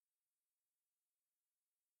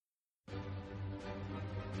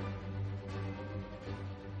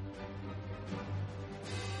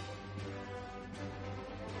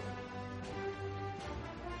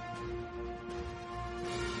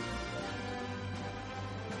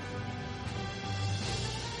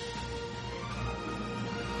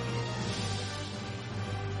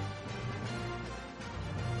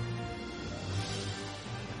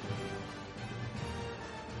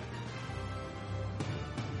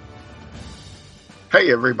Hey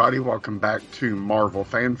everybody, welcome back to Marvel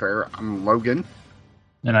Fanfare. I'm Logan.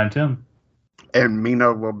 And I'm Tim. And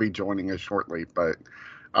Mina will be joining us shortly, but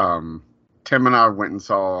Tim and I went and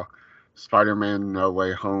saw Spider-Man No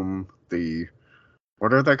Way Home,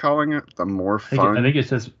 what are they calling it? The More Fun I think it's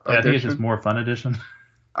just More Fun Edition.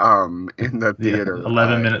 In the theater.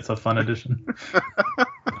 11 minutes of Fun Edition.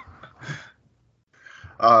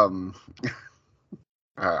 I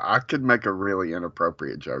could make a really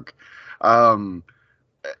inappropriate joke.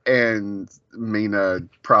 And Mina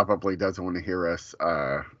probably doesn't want to hear us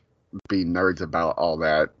be nerds about all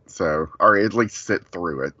that, or at least sit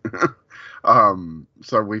through it.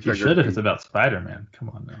 So we figured you should if it's about Spider-Man. Come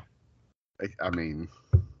on now. I mean,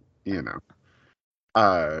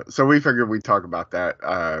 so we figured we'd talk about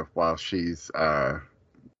that while she's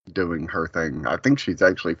doing her thing. I think she's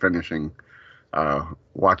actually finishing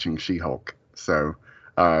watching She-Hulk. So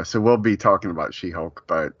we'll be talking about She-Hulk,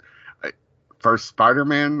 but first,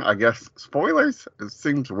 Spider-Man, I guess, spoilers? It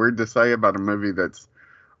seems weird to say about a movie that's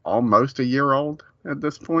almost a year old at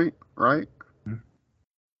this point, right?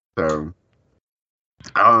 So,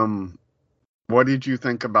 what did you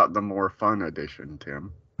think about the More Fun edition,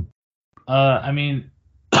 Tim? I mean,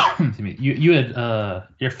 you had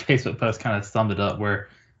your Facebook post kind of summed it up where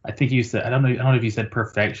I think you said, I don't know if you said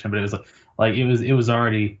perfection, but it was like it was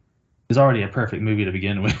already a perfect movie to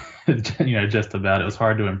begin with. Just about. It was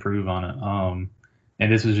hard to improve on it.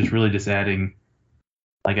 And this was just adding,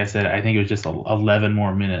 like I said, I think it was just 11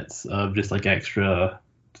 more minutes of just like extra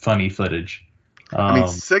funny footage. I mean,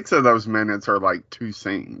 6 of those minutes are like 2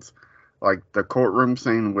 scenes, like the courtroom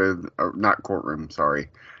scene with, not courtroom, sorry,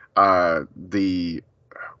 the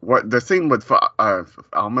scene with, I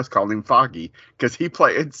almost called him Foggy because he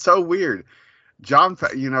played. It's so weird. John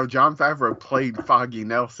Favreau played Foggy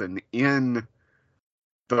Nelson in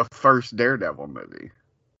the first Daredevil movie.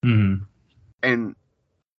 Mm-hmm. And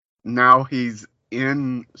now he's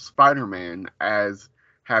in Spider-Man as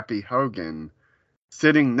Happy Hogan,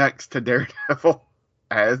 sitting next to Daredevil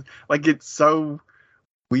as, like, it's so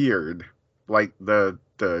weird. Like,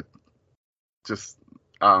 just,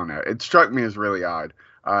 I don't know. It struck me as really odd.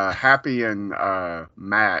 Happy and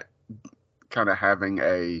Matt kind of having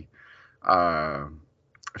a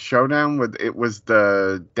showdown with, it was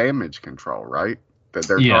the Damage Control, right? That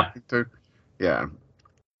they're talking to? Yeah.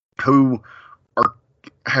 Who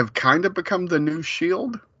have kind of become the new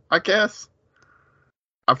Shield, I guess.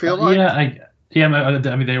 I feel like. I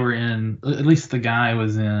mean, they were in, at least the guy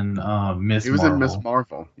was in Miss Marvel. He was in Miss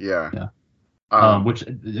Marvel, yeah. Which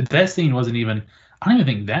that scene wasn't even, I don't even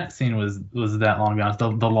think that scene was that long, to be honest.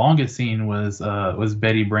 The longest scene was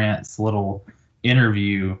Betty Brant's little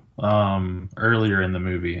interview earlier in the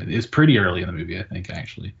movie. It was pretty early in the movie, I think,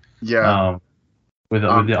 actually. Yeah. With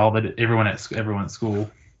everyone at school.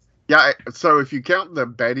 Yeah, so if you count the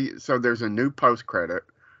Betty, so there's a new post credit,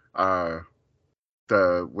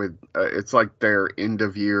 it's like their end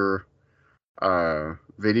of year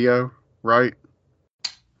video, right?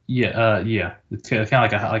 Yeah. It's kind of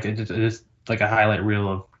like a highlight reel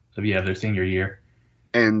of their senior year.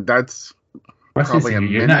 And that's probably a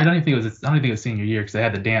minute. No, I don't think it was senior year because they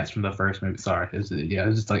had the dance from the first movie. Sorry, it was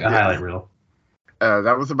just like a highlight reel.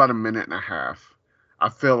 That was about a minute and a half. I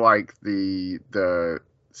feel like the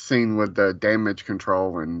scene with the Damage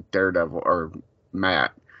Control and Daredevil or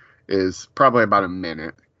Matt is probably about a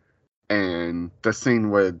minute, and the scene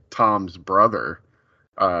with Tom's brother,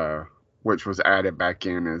 which was added back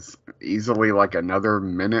in, is easily like another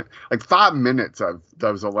minute. Like 5 minutes of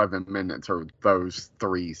those 11 minutes are those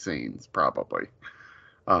 3 scenes probably.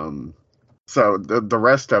 So the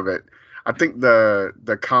rest of it, I think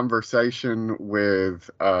the conversation with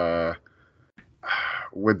the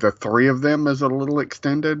 3 of them is a little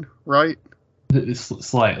extended, right?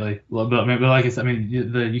 Slightly, but like I said, I mean,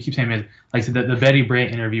 you keep saying, like I said, the Betty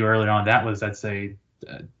Brant interview earlier on, that was, I'd say,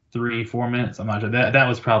 3-4 minutes. I'm not sure. That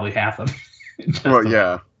was probably half of it. Well,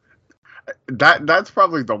 yeah, that's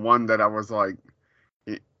probably the one that I was like,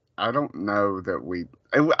 I don't know that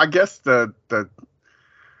I guess the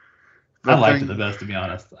I liked it the best, to be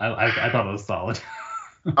honest. I thought it was solid.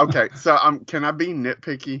 Okay, so can I be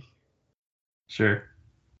nitpicky? Sure.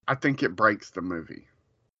 I think it breaks the movie.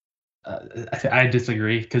 I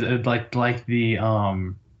disagree because like the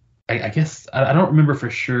I guess I don't remember for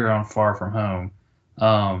sure on Far From Home,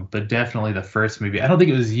 but definitely the first movie. I don't think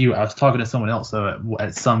it was you. I was talking to someone else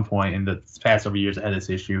at some point in the past several years I had this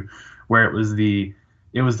issue where it was the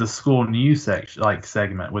school news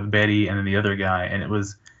segment with Betty and then the other guy, and it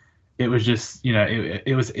was just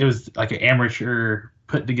it was like an amateur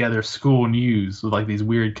put together school news with like these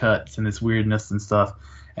weird cuts and this weirdness and stuff.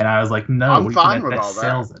 And I was like, no, I'm fine with all that.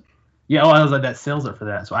 Sells it. Yeah, oh, I was like, that sells it for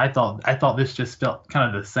that. So I thought this just felt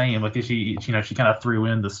kind of the same. Like she kind of threw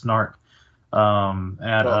in the snark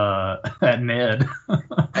at Well, at Ned.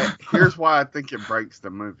 here's why I think it breaks the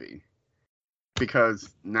movie, because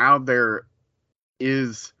now there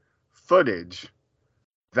is footage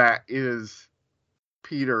that is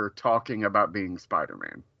Peter talking about being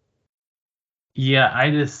Spider-Man. Yeah, I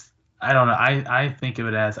don't know. I think of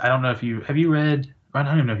it as, I don't know if you have you read. I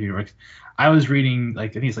don't even know if you read. I was reading,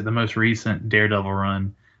 like, I think it's like the most recent Daredevil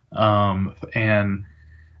run, and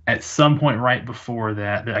at some point right before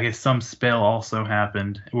that, I guess some spell also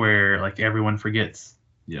happened where like everyone forgets.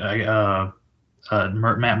 Matt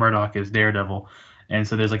Murdock is Daredevil, and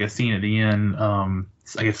so there's like a scene at the end.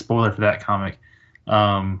 I guess spoiler for that comic,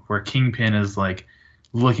 where Kingpin is like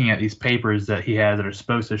looking at these papers that he has that are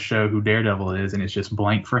supposed to show who Daredevil is, and it's just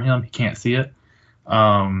blank for him. He can't see it,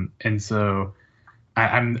 and so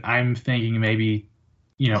I'm thinking maybe,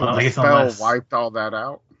 So the I guess spell unless wiped all that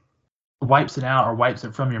out. wipes it out or wipes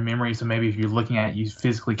it from your memory, so maybe if you're looking at it you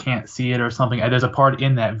physically can't see it or something. There's a part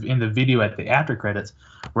in the video at the after credits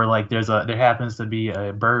where like there happens to be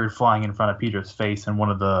a bird flying in front of Peter's face in one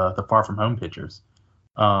of the Far From Home pictures.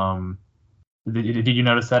 um did you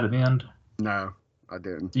notice that at the end? No, I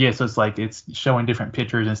didn't. Yeah, so it's like it's showing different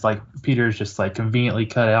pictures, and it's like Peter's just like conveniently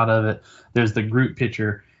cut out of it. There's the group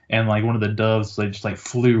picture, and like one of the doves like just like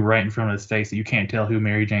flew right in front of his face, so you can't tell who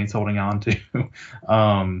Mary Jane's holding on to.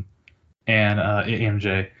 And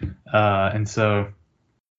MJ, and so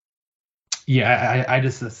yeah, I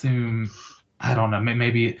just assume, I don't know,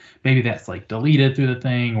 maybe that's like deleted through the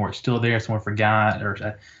thing, or it's still there, someone forgot,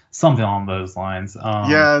 or something along those lines.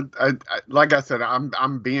 Yeah, like I said,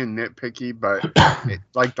 I'm being nitpicky, but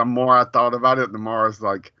like the more I thought about it, the more I was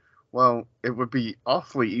like, well, it would be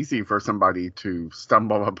awfully easy for somebody to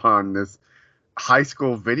stumble upon this high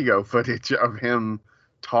school video footage of him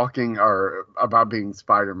talking or about being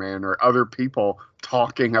Spider-Man, or other people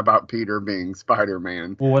talking about Peter being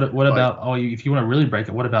Spider-Man. Well, what Like, about if you want to really break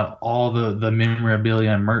it, what about all the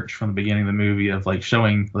memorabilia and merch from the beginning of the movie, of like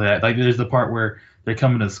showing that, like there's the part where they're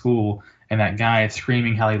coming to school and that guy is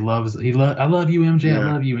screaming how I love you, MJ, I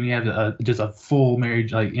yeah, love you, and he has just a full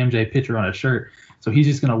marriage like MJ picture on his shirt. So he's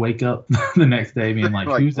just gonna wake up the next day being like,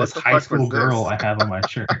 like who's what this the high fuck was school girl this? I have on my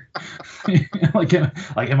shirt?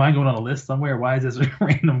 Am I going on a list somewhere? Why is this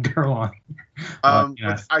random girl on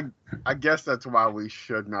here? But I guess that's why we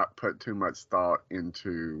should not put too much thought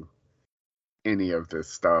into any of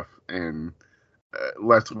this stuff, and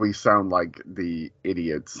lest we sound like the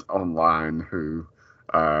idiots online who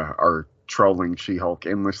are trolling She-Hulk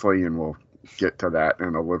endlessly, and we'll get to that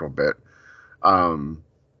in a little bit.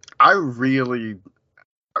 I really,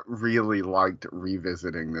 really liked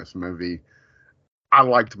revisiting this movie. I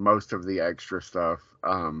liked most of the extra stuff.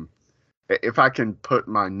 If I can put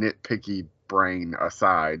my nitpicky brain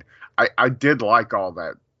aside, I did like all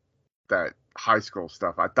that high school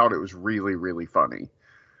stuff. I thought it was really, really funny.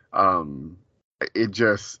 It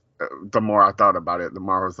just, the more I thought about it, the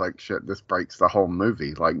more I was like, shit, this breaks the whole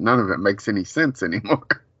movie. Like, none of it makes any sense anymore.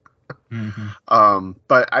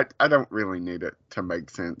 But I don't really need it to make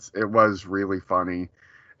sense. It was really funny.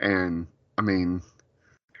 And I mean,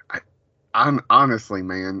 I'm honestly,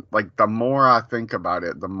 man, like the more I think about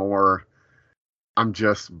it, the more I'm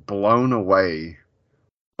just blown away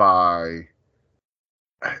by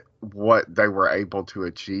what they were able to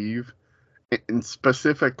achieve, and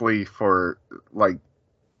specifically for like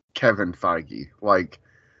Kevin Feige. Like,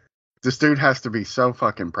 this dude has to be so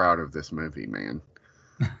fucking proud of this movie, man.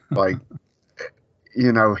 Like,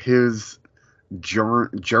 his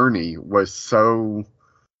journey was so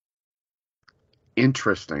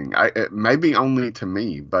interesting. Maybe only to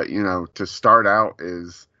me, but to start out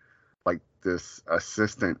as like this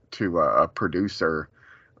assistant to a producer,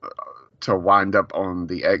 to wind up on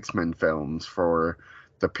the X-Men films for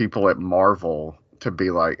the people at Marvel, to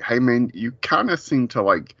be like, hey man, you kind of seem to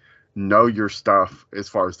like know your stuff as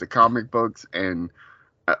far as the comic books, and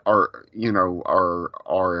are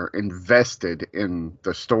invested in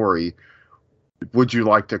the story. Would you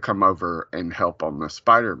like to come over and help on the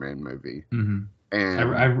Spider-Man movie? Mm-hmm.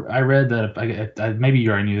 And I read that, maybe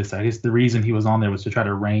you already knew this. I guess the reason he was on there was to try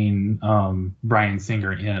to rein Bryan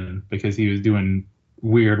Singer in, because he was doing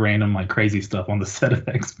weird, random, like crazy stuff on the set of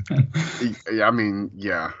X-Men. I mean,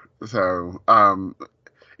 yeah. So,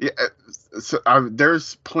 yeah. So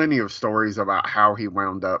there's plenty of stories about how he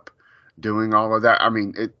wound up doing all of that. I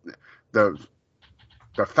mean, the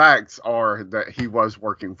facts are that he was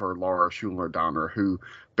working for Laura Schuler Donner, who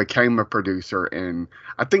became a producer, and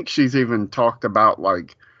I think she's even talked about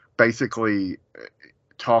like basically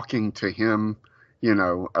talking to him,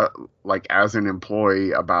 like as an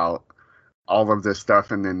employee about all of this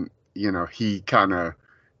stuff, and then he kind of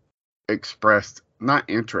expressed not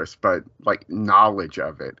interest but like knowledge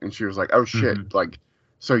of it, and she was like, oh shit, like,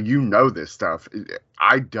 so this stuff,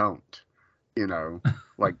 I don't,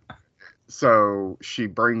 like, so she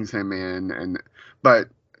brings him in, but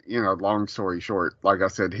long story short, like I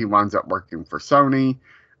said, he winds up working for Sony,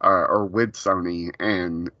 or with Sony,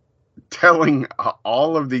 and telling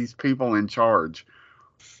all of these people in charge,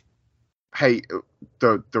 hey,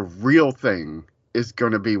 the real thing is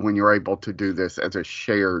going to be when you're able to do this as a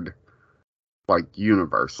shared like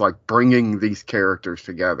universe, like bringing these characters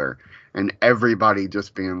together, and everybody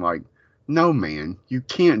just being like, no man, you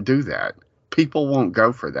can't do that. People won't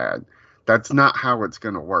go for that. That's not how it's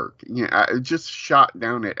going to work. I just shot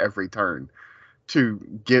down at every turn to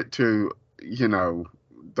get to,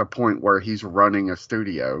 the point where he's running a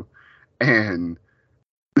studio, and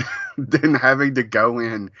then having to go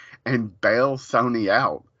in and bail Sony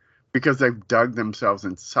out because they've dug themselves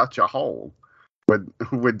in such a hole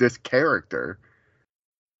with this character,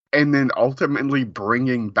 and then ultimately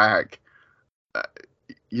bringing back,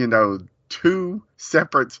 two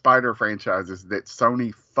separate Spider franchises that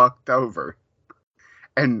Sony fucked over,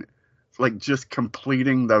 and like just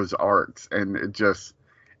completing those arcs, and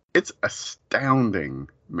it's astounding,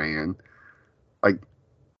 man. Like,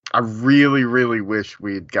 I really, really wish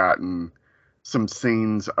we had gotten some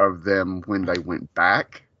scenes of them when they went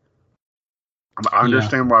back. I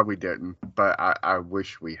understand why we didn't, but I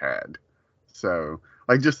wish we had. So,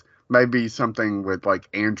 like, just maybe something with like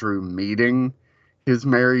Andrew meeting his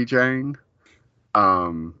Mary Jane,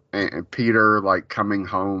 and Peter like coming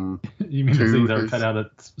home. You mean the things that were cut out of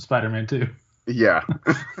Spider-Man 2? Yeah.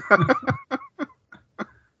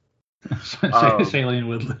 Shailene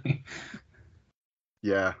Woodley.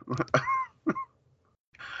 Yeah.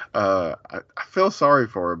 I feel sorry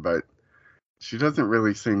for her, but she doesn't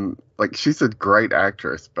really seem like, she's a great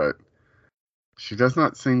actress, but she does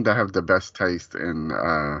not seem to have the best taste in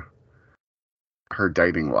her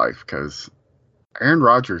dating life, because Aaron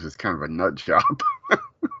Rodgers is kind of a nut job.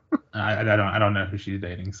 I don't know who she's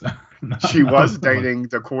dating. So she was dating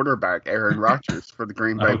the quarterback Aaron Rodgers for the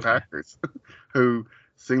Green Bay Packers, who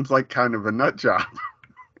seems like kind of a nut job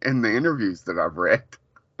in the interviews that I've read.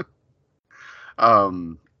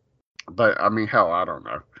 But I mean, hell, I don't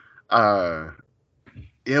know.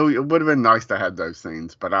 It would have been nice to have those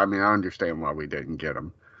scenes, but I mean, I understand why we didn't get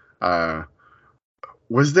them.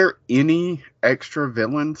 Was there any extra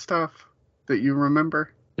villain stuff that you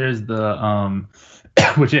remember? There's the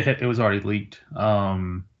which it was already leaked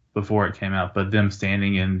before it came out, but them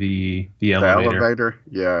standing in the elevator. The elevator,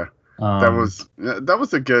 yeah. That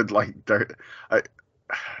was a good, like,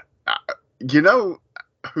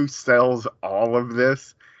 who sells all of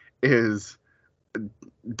this is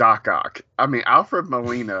Doc Ock. I mean, Alfred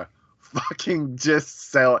Molina fucking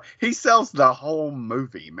he sells the whole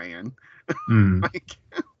movie, man. Like,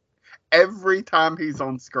 every time he's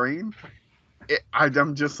on screen,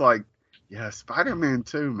 I'm just like, yeah, Spider-Man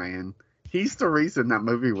 2, man. He's the reason that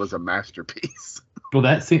movie was a masterpiece. Well,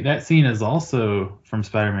 that scene is also from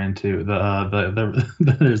Spider-Man 2.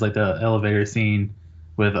 There's like the elevator scene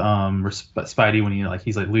with Spidey when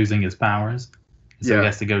he's like losing his powers, so he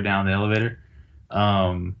has to go down the elevator.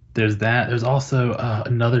 There's that. There's also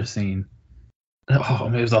another scene. Oh,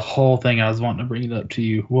 it was a whole thing. I was wanting to bring it up to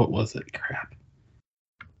you. What was it? Crap.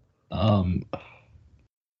 I'm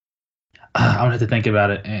gonna have to think about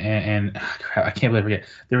it, and crap, I can't believe I forget.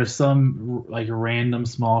 There was some like random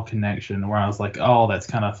small connection where I was like, "Oh, that's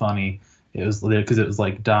kind of funny." It was because it was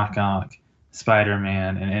like Doc Ock,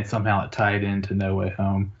 Spider-Man, and somehow it tied into No Way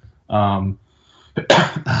Home. Gosh,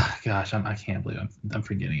 I can't believe I'm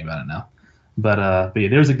forgetting about it now. But yeah,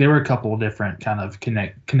 there were a couple of different kind of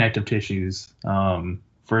connective tissues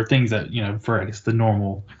for things that for I guess the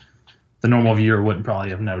normal viewer wouldn't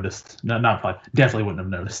probably have noticed. Not probably, definitely wouldn't have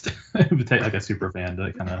noticed. It would take like a super fan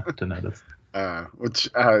to notice. Which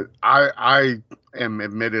I am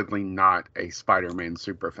admittedly not a Spider-Man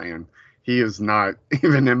super fan. He is not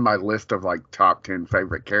even in my list of like top 10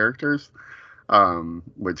 favorite characters.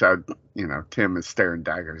 Which Tim is staring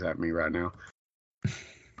daggers at me right now.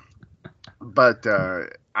 But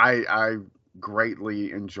I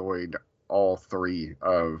greatly enjoyed all three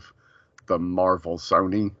of the Marvel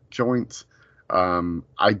Sony joints.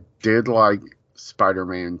 I did like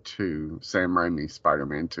Spider-Man 2, Sam Raimi's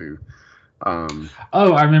Spider-Man 2. Oh,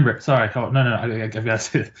 I remember. Sorry. Oh, no, I've got to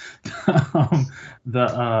say it.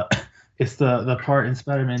 It's the part in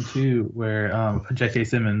Spider-Man 2 where J.K.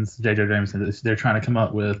 Simmons, J.J. Jameson, they're trying to come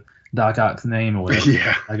up with Doc Ock's name or whatever.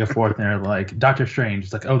 Yeah. Like a fourth, and they're like, Doctor Strange.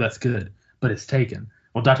 It's like, oh, that's good, but it's taken.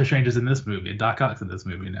 well, Doctor Strange is in this movie. Doc Ock's in this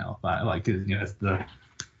movie now. Like, you know, it's the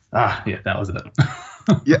yeah, that was it.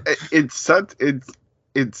 Yeah, it's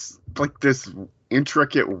like this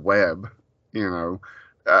intricate web, you know.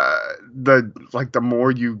 The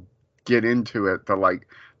more you get into it,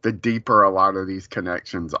 the deeper a lot of these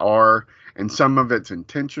connections are, and some of it's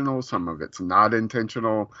intentional, some of it's not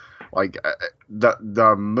intentional. Like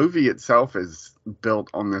the movie itself is built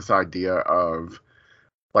on this idea of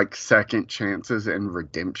like second chances and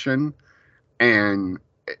redemption, and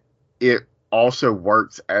it also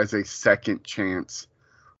works as a second chance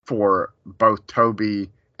for both Toby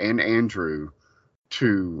and Andrew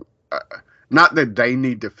to not that they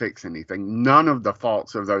need to fix anything. None of the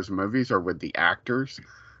faults of those movies are with the actors,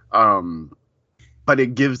 but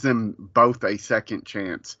it gives them both a second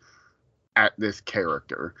chance at this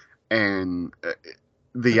character. And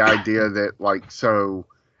the idea that, like, so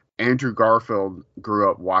Andrew Garfield grew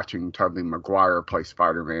up watching Tobey Maguire play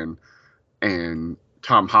Spider-Man, and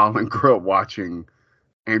Tom Holland grew up watching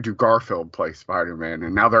Andrew Garfield play Spider-Man,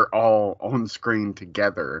 and now they're all on screen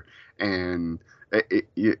together, and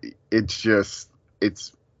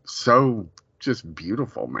it's so just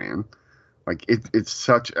beautiful, man. Like it's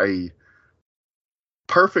such a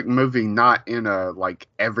perfect movie, not in a like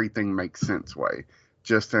everything makes sense way,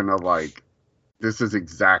 just in a like this is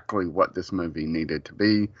exactly what this movie needed to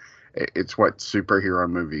be. It's what superhero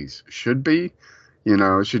movies should be. You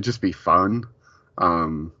know, it should just be fun.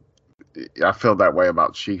 I feel that way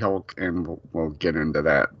about She-Hulk, and we'll get into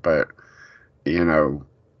that. But you know,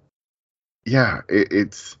 yeah,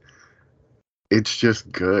 it's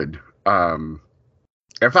just good.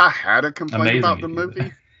 If I had a complaint Amazing about the if you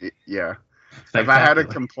movie, yeah, if I had a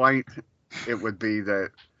Spectacular. complaint, it would be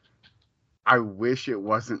that I wish it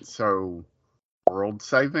wasn't so world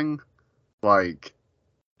saving. Like,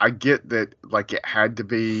 I get that, like, it had to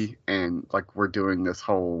be, and like we're doing this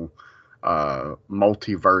whole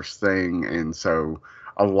multiverse thing, and so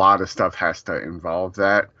a lot of stuff has to involve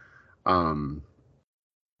that.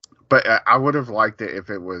 But I would have liked it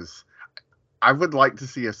if it was. I would like to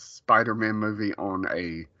see a Spider-Man movie on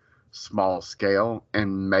a small scale,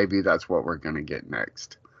 and maybe that's what we're going to get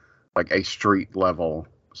next, like a street level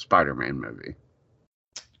Spider-Man movie.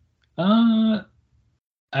 I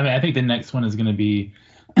mean, I think the next one is going to be.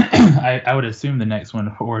 I would assume the next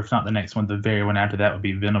one, or if not the next one, the very one after that would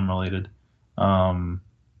be Venom related.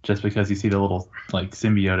 Just because you see the little like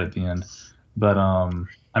symbiote at the end. But I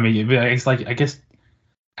mean, it's like I guess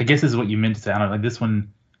this is what you meant to say. I don't know, like this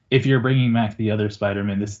one. If you're bringing back the other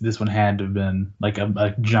Spider-Man, this one had to have been like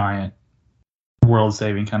a giant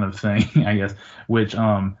world-saving kind of thing, I guess. Which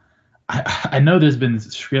I know there's been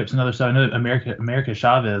scripts and other stuff. I know that America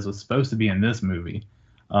Chavez was supposed to be in this movie.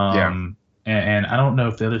 Yeah. And I don't know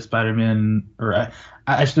if the other Spider-Man or I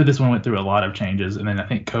know this one went through a lot of changes, and then I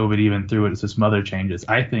think COVID even threw it some other changes.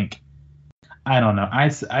 I don't know.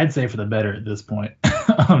 I'd say for the better at this point,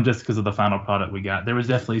 just because of the final product we got. There was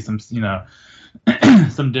definitely some, you know,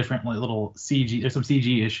 some different like little CG. There's some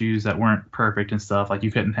CG issues that weren't perfect and stuff. Like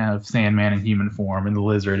you couldn't have Sandman in human form and the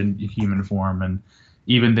Lizard in human form, and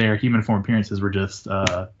even their human form appearances were just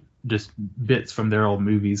bits from their old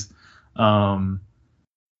movies.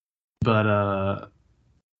 But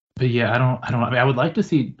yeah, I don't. I mean, I would like to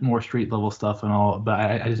see more street level stuff and all, but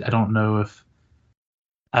I don't know if.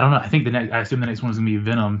 I don't know. I think I assume the next one's gonna be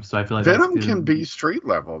Venom, so I feel like Venom can be street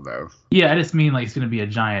level though. Yeah, I just mean like it's gonna be a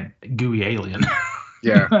giant gooey alien.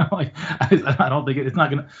 Yeah. Like I don't think it's not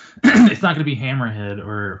gonna it's not gonna be Hammerhead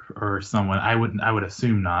or someone. I would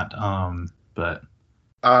assume not. But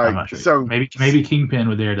I'm not sure. So maybe Kingpin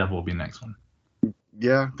with Daredevil will be the next one.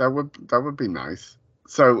 Yeah, that would be nice.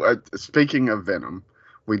 So speaking of Venom,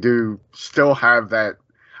 we do still have that.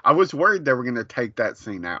 I was worried they were going to take that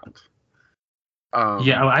scene out.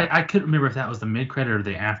 Yeah, I couldn't remember if that was the mid credit or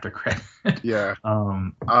the after credit. Yeah.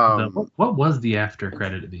 What was the after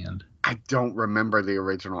credit at the end? I don't remember the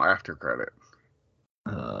original after credit.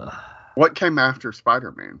 What came after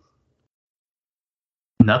Spider-Man?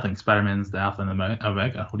 Nothing. Spider-Man's the Alpha and the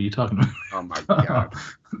Omega. What are you talking about? Oh my god.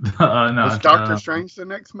 No, was Doctor Strange the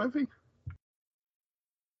next movie?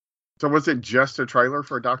 So was it just a trailer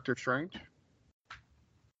for Doctor Strange?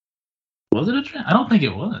 Was it a trailer? I don't think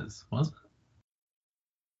it was. Was it?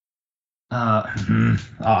 I'll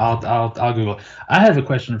Google. I have a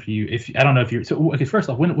question for you. If I don't know if you're so okay. First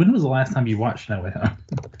off, when was the last time you watched No Way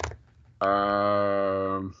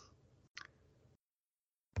Home?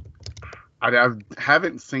 I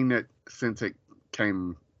haven't seen it since it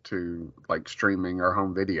came to like streaming or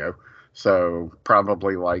home video, so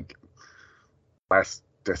probably like last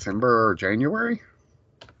December or January.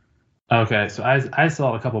 Okay, so I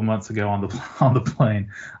saw it a couple months ago on the on the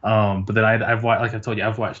plane, but then I've watched, like I told you,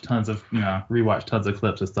 I've watched tons of, rewatched tons of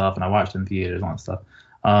clips and stuff, and I watched in theaters and stuff.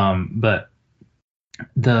 But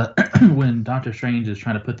the when Doctor Strange is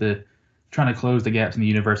trying to close the gaps in the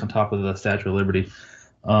universe on top of the Statue of Liberty,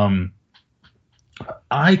 um,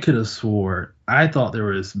 I could have swore I thought there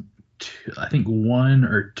was I think one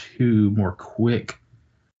or two more quick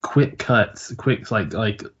cuts, quick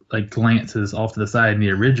like glances off to the side in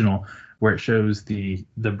the original where it shows the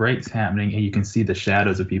breaks happening and you can see the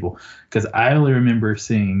shadows of people. Because I only remember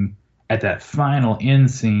seeing at that final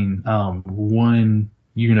end scene one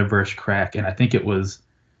universe crack, and I think it was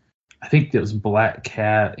Black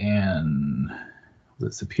Cat and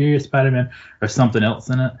was it Superior Spider-Man or something else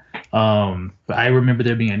in it. But I remember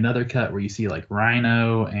there being another cut where you see like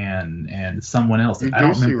Rhino and someone else. You I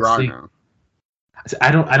don't do see remember seeing. Rhino.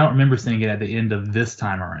 I don't remember seeing it at the end of this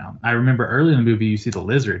time around. I remember early in the movie you see the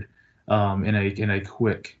lizard, in a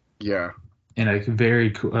quick, Yeah. in a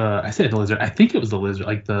very I said the lizard. I think it was the lizard,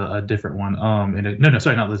 like the a different one. No,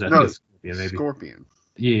 sorry, not lizard. I think it's Scorpion, maybe. Scorpion.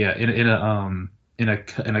 Yeah, in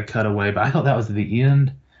a cutaway. But I thought that was the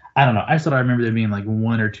end. I don't know. I thought I remember there being like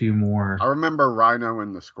one or two more. I remember Rhino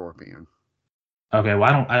and the Scorpion. Okay,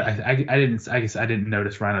 well I didn't, I guess I didn't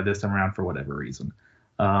notice Rhino this time around for whatever reason.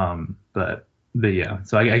 But yeah,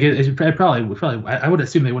 so I guess it probably I would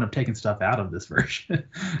assume they wouldn't have taken stuff out of this version,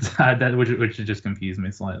 which just confused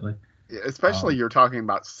me slightly. Yeah, especially you're talking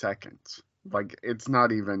about seconds. Like it's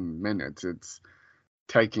not even minutes. It's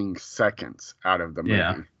taking seconds out of the movie.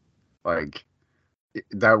 Yeah. Like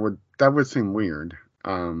that would seem weird.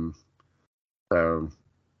 So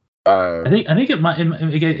I think it might.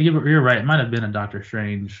 You're right. It might have been a Doctor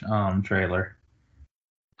Strange trailer.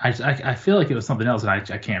 I feel like it was something else, and I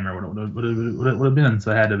can't remember what it would have been. So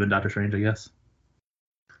it had to have been Doctor Strange, I guess.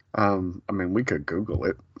 I mean, we could Google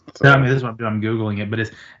it. So. No, I mean, this is what I'm Googling it, but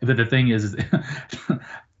the thing is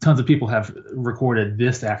tons of people have recorded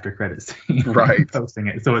this after credit scene, right? Posting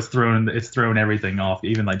it, so it's thrown everything off.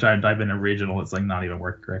 Even like trying to type in original, it's like not even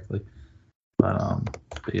working correctly. But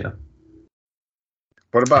yeah.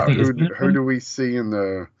 What about who do we see in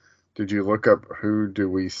the? Did you look up who do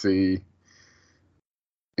we see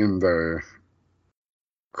in the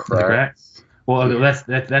cracks? Well,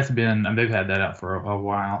 that's been, they've had that out for a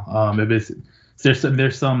while. There's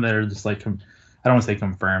some that are just like, I don't want to say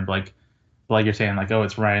confirmed, like you're saying, like, oh,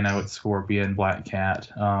 it's Rhino, it's Scorpion, Black Cat.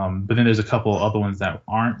 But then there's a couple other ones that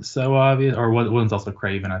aren't so obvious, or one's also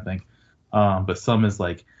Kraven, I think. But some is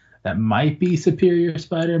like, that might be Superior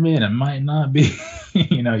Spider-Man, it might not be.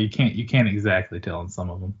 You can't exactly tell on some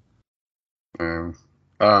of them.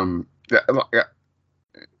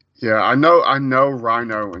 Yeah, I know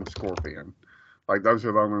Rhino and Scorpion. Like those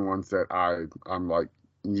are the only ones that I'm like,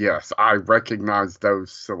 yes, I recognize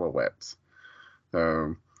those silhouettes.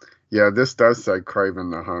 So yeah, this does say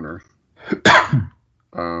Kraven the Hunter.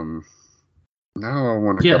 Now I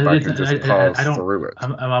want to go back and just pause through it.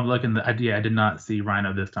 I'm looking. I did not see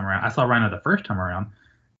Rhino this time around. I saw Rhino the first time around.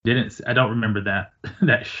 I don't remember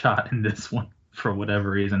that shot in this one for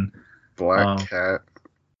whatever reason. Black Cat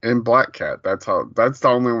and Black Cat. That's the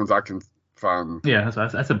only ones I can find. Yeah,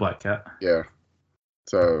 that's a Black Cat. Yeah.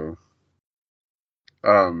 So,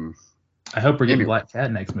 I hope we're getting Black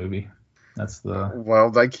Cat next movie. Well,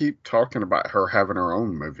 they keep talking about her having her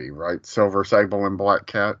own movie, right? Silver Sable and Black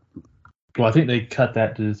Cat. Well, I think they cut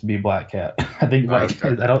that to just be Black Cat. I think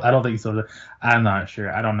Cat, I don't think so. I'm not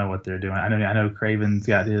sure. I don't know what they're doing. I know Craven's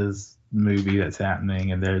got his movie that's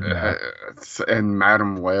happening, and they're and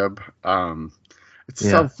Madam Web. It's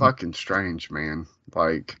so fucking strange, man.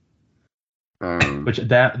 Like, which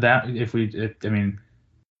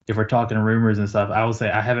if we're talking rumors and stuff, I will say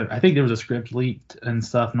I haven't. I think there was a script leaked and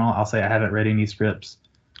stuff, and all. I'll say I haven't read any scripts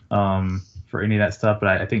for any of that stuff, but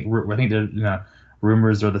I think there's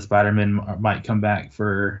rumors or the Spider-Man might come back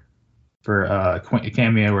for a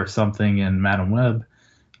cameo or something in Madam Web.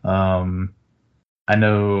 I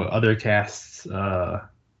know other casts or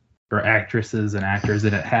actresses and actors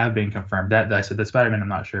that have been confirmed. That I said the Spider-Man I'm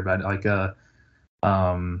not sure about. Like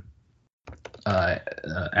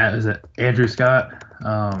is it Andrew Scott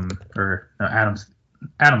or no, Adam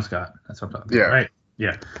Scott? That's what I'm talking about. Right?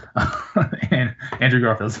 Yeah. And Andrew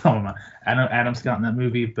Garfield's talking about. I know Adam Scott in that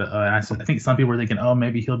movie, but I think some people were thinking, oh,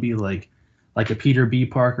 maybe he'll be like a Peter B.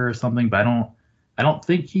 Parker or something, but I don't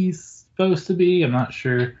think he's supposed to be. I'm not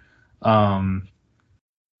sure.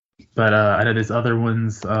 But I know there's other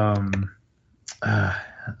ones. One of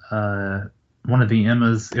the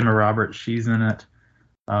Emma Roberts, she's in it.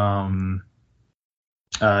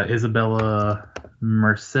 Isabella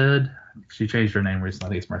Merced, she changed her name recently. I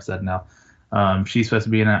think it's Merced now. She's supposed to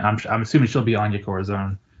be in it. I'm assuming she'll be Anya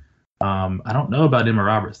Corazon. I don't know about Emma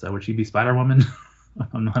Roberts though. Would she be Spider Woman?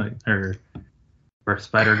 I'm not her or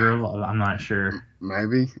Spider Girl. I'm not sure.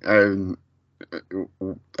 Maybe. And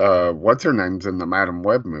what's her name's in the Madam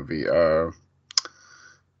Web movie?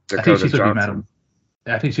 Dakota Johnson.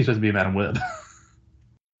 I think she's supposed to be Madam Web.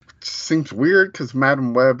 Seems weird because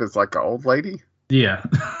Madam Web is like an old lady. Yeah.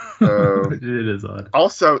 It is odd.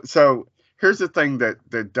 Also, so here's the thing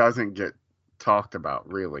that doesn't get talked about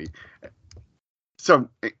really. So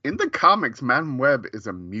in the comics, Madam Web is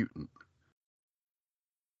a mutant.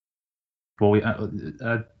 Well, we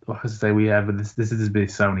we have, but this is big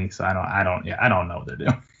Sony, so I don't know what they're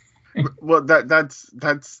doing. Well, that's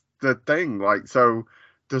the thing. Like, so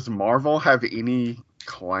does Marvel have any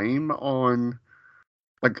claim on,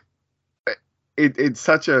 like, it's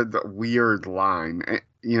such a weird line,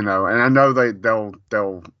 you know, and I know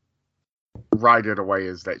they'll write it away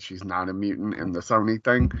as that she's not a mutant in the Sony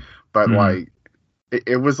thing, but like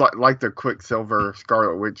it was like the Quicksilver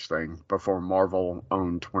Scarlet Witch thing before Marvel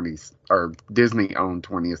owned Disney owned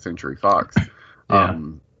 20th Century Fox. Yeah.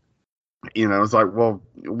 You know, it's like, well,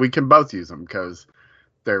 we can both use them because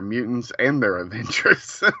they're mutants and they're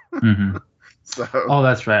Avengers. Mm-hmm. So. Oh,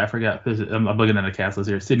 that's right. I forgot. I'm looking at the cast list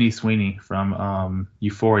here. Sydney Sweeney from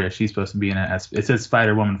Euphoria. She's supposed to be in it. It says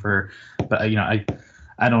Spider Woman for her, but you know,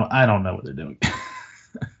 I don't know what they're doing.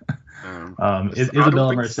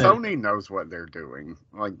 Isabella Merced. Sony knows what they're doing.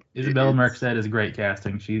 Like Isabella Merced is great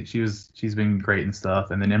casting. She's been great and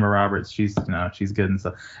stuff. And then Emma Roberts, she's good and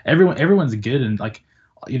stuff. Everyone's good, and like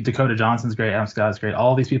Dakota Johnson's great. Adam Scott's great.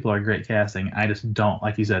 All these people are great casting. I just don't,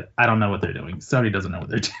 like you said, I don't know what they're doing. Sony doesn't know what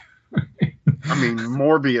they're doing. I mean,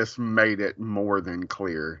 Morbius made it more than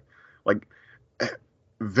clear. Like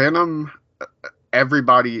Venom,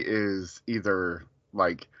 everybody is either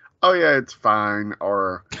like, oh yeah, it's fine,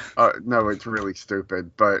 or no, it's really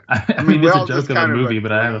stupid. But I mean, it's a joke of a movie,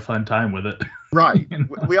 but I have a fun time with it. Right. You know?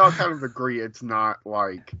 We all kind of agree it's not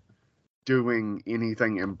like doing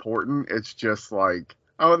anything important. It's just like,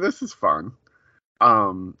 oh, this is fun.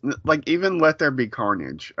 Like even Let There Be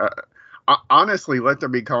Carnage. Honestly, Let There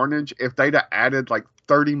Be Carnage, if they'd have added like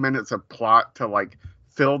 30 minutes of plot to like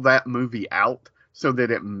fill that movie out so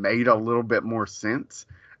that it made a little bit more sense,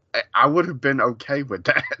 I would have been okay with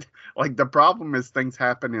that. Like the problem is things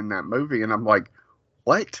happen in that movie and I'm like,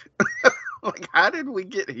 what? Like how did we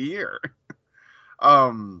get here?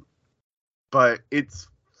 But it's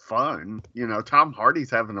fun. You know, Tom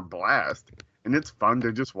Hardy's having a blast and it's fun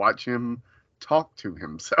to just watch him talk to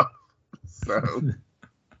himself. So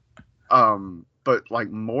but like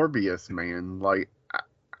Morbius, man, like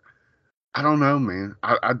I don't know, man.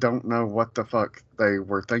 I don't know what the fuck they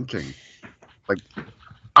were thinking. Like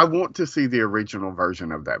I want to see the original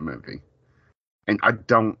version of that movie, and I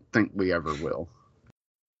don't think we ever will.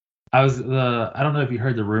 I don't know if you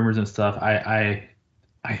heard the rumors and stuff. I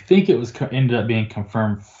think it was ended up being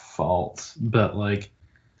confirmed false, but like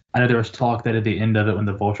I know there was talk that at the end of it, when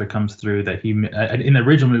the Vulture comes through, that he in the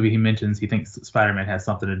original movie he mentions he thinks Spider-Man has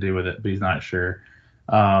something to do with it, but he's not sure.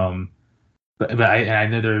 But I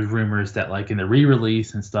know there's rumors that like in the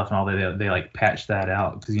re-release and stuff and all that they like patched that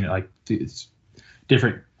out because you know like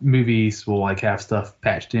different movies will like have stuff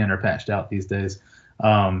patched in or patched out these days.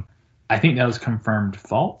 I think that was confirmed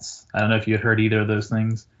false. I don't know if you had heard either of those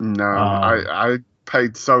things. No, I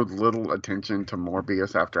paid so little attention to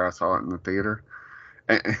Morbius after I saw it in the theater.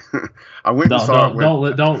 I went and saw it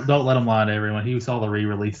with... Don't let him lie to everyone. He saw the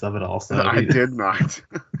re-release of it also. I did not.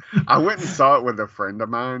 I went and saw it with a friend of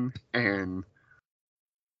mine, and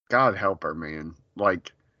God help her, man.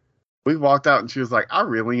 Like, we walked out, and she was like, I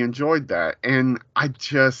really enjoyed that. And I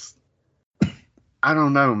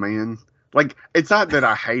don't know, man. Like, it's not that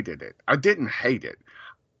I hated it. I didn't hate it.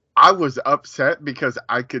 I was upset because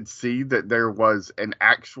I could see that there was an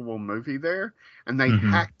actual movie there, and they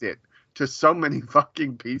hacked it to so many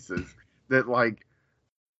fucking pieces that like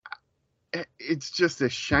it's just a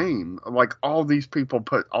shame. Like all these people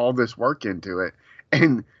put all this work into it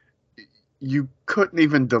and you couldn't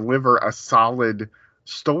even deliver a solid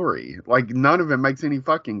story. Like none of it makes any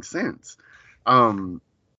fucking sense. But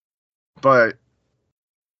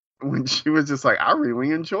when she was just like, I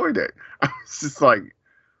really enjoyed it, I was just like,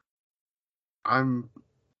 I'm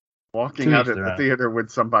walking out of the theater with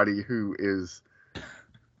somebody who is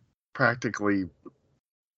practically,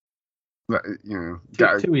 you know,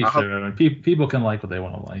 to each their own. People can like what they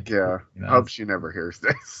want to like. Yeah, you know? I hope she never hears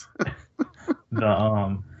this. She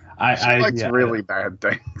likes really bad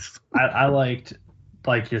things. I liked,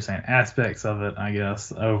 like you're saying, aspects of it. I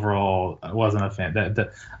guess overall, I wasn't a fan.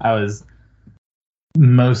 That I was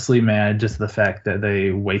Mostly mad just the fact that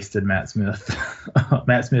they wasted Matt Smith.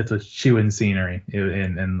 Matt Smith was chewing scenery,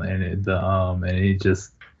 and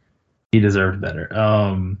he deserved better.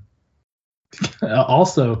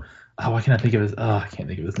 Also, why can't I think of his? I can't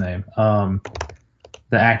think of his name.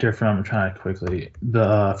 The actor from I'm trying to quickly from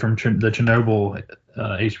the Chernobyl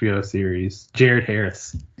HBO series, Jared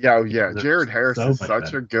Harris. Yeah, Jared Harris is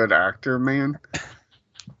such a good actor, man.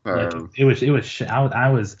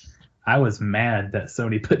 I was mad that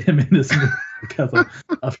Sony put him in this movie because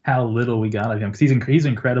of how little we got of him. Because he's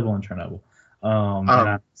incredible in Chernobyl.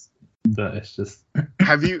 But it's just.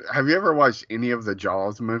 Have you ever watched any of the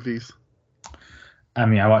Jaws movies? I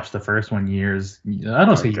mean, I watched the first one years. I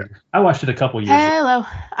don't say years. I watched it a couple years. Hello,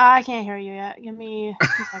 I can't hear you yet. Give me 2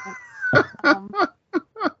 seconds. I'm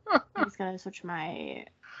just gonna switch my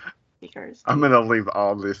speakers. I'm gonna leave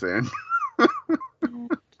all this in.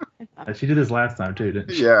 She did this last time too,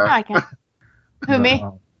 didn't she? Yeah. I can't. Who, me?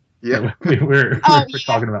 Yeah. We're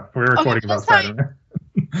recording about Spider-Man.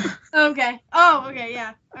 Okay. Oh, okay.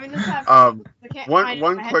 Yeah. I mean, this time.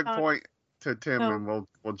 One quick point to Tim, and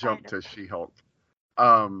we'll jump to She-Hulk.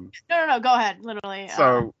 No. Go ahead. Literally.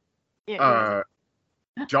 So,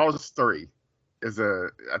 Jaws 3 is I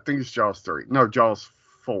think it's Jaws 3. No, Jaws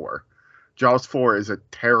 4. Jaws 4 is a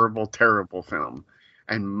terrible, terrible film,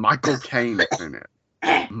 and Michael Caine is in it.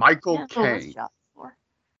 Michael Caine.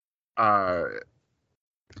 I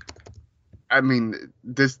mean,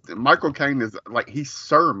 this Michael Caine is like, he's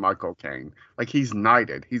Sir Michael Caine. Like, he's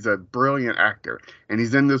knighted. He's a brilliant actor, and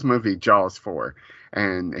he's in this movie Jaws 4.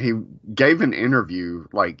 And he gave an interview,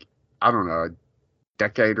 like, I don't know, a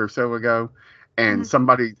decade or so ago, and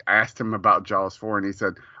somebody asked him about Jaws 4, and he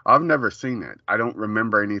said, I've never seen it. I don't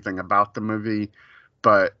remember anything about the movie,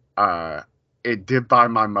 but it did buy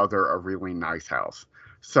my mother a really nice house.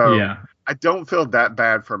 So yeah. I don't feel that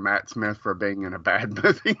bad for Matt Smith for being in a bad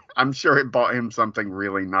movie. I'm sure it bought him something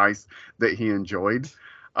really nice that he enjoyed.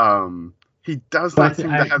 He does not seem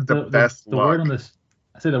to have the best luck. Word on this,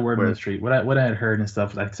 I say the word on the street. What I had heard and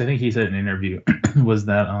stuff, like, I think he said in an interview, was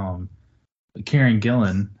that Karen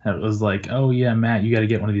Gillan was like, "Oh yeah, Matt, you got to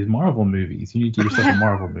get one of these Marvel movies. You need to get yourself a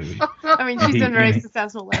Marvel movie." I mean, she's been very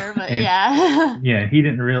successful there, but yeah. Yeah, he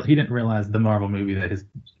didn't realize the Marvel movie that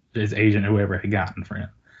his agent or whoever had gotten for him.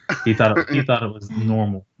 He thought it was a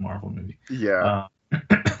normal Marvel movie. Yeah.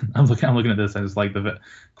 I'm looking at this and it's like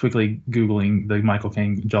quickly Googling the Michael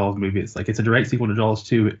Caine Jaws movie. It's like it's a direct sequel to Jaws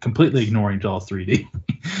 2, completely ignoring Jaws 3D.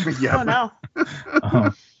 Yeah. Oh no.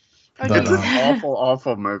 It's an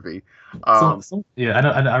awful movie.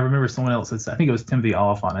 I remember someone else. I think it was Timothy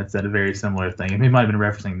Oliphant had said a very similar thing. And he might have been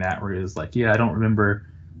referencing that, where he was like, "Yeah, I don't remember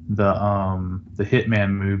the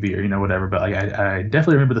Hitman movie or whatever, but like I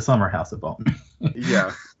definitely remember the Summer House at Bolton."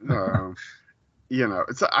 Yeah.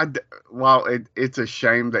 While it's a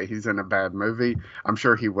shame that he's in a bad movie, I'm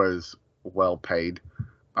sure he was well paid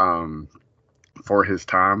for his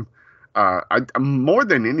time. More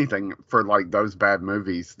than anything, for like those bad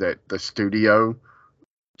movies that the studio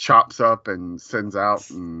chops up and sends out,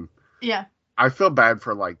 and yeah, I feel bad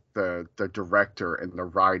for like the director and the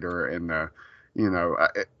writer and the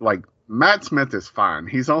like Matt Smith is fine.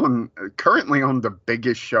 He's currently on the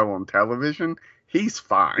biggest show on television. He's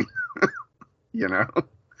fine.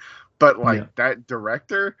 But like that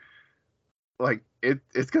director, like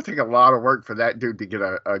it's gonna take a lot of work for that dude to get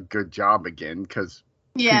a good job again, because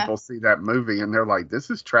people see that movie and they're like, this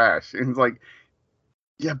is trash. And it's like,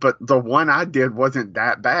 yeah, but the one I did wasn't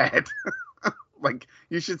that bad. Like,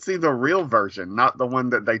 you should see the real version, not the one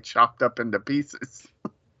that they chopped up into pieces.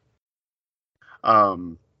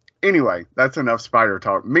 Anyway, that's enough spider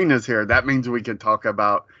talk. Mina's here. That means we can talk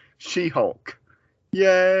about She-Hulk.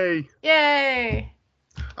 Yay! Yay!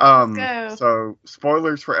 Let's go. So,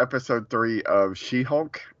 spoilers for episode 3 of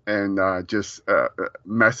She-Hulk, and just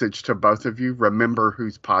message to both of you: remember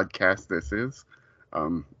whose podcast this is.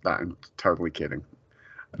 I'm totally kidding.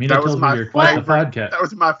 That was my favorite. That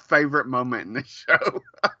was my favorite moment in the show,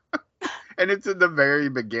 and it's in the very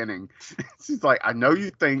beginning. She's like, "I know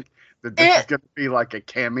you think that this is going to be like a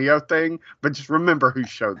cameo thing, but just remember whose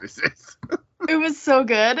show this is." It was so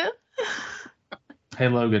good. Hey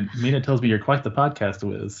Logan, Mina tells me you're quite the podcast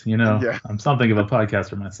whiz. Yeah. I'm something of a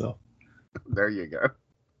podcaster myself. There you go.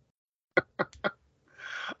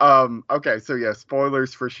 Okay, so yeah,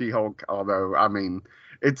 spoilers for She-Hulk. Although, I mean,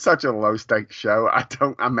 it's such a low stakes show. I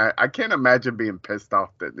can't imagine being pissed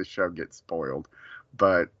off that the show gets spoiled.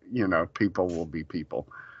 But people will be people.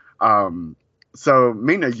 So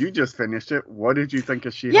Mina, you just finished it. What did you think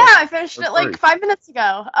of She-Hulk? Yeah, I finished it like 5 minutes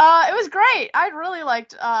ago. It was great. I really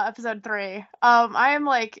liked episode 3. I am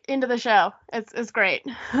like into the show. It's great.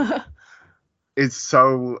 it's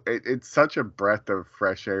such a breath of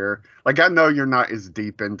fresh air. Like, I know you're not as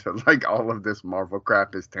deep into like all of this Marvel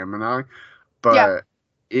crap as Tim and I, Yeah. but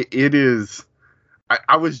it is.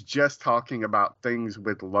 I was just talking about things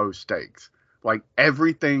with low stakes. Like,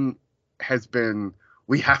 everything has been,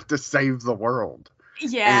 we have to save the world.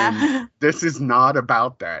 Yeah. And this is not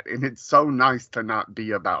about that. And it's so nice to not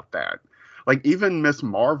be about that. Like, even Miss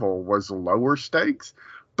Marvel was lower stakes,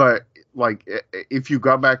 but like, if you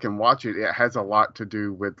go back and watch it, it has a lot to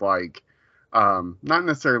do with like, not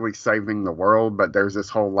necessarily saving the world, but there's this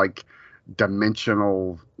whole like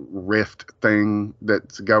dimensional rift thing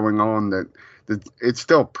that's going on that it's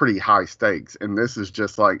still pretty high stakes. And this is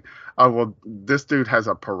just like, oh, well, this dude has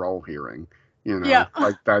a parole hearing, Yeah.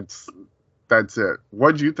 like that's it.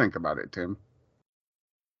 What do you think about it, Tim?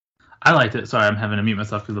 I liked it. Sorry, I'm having to mute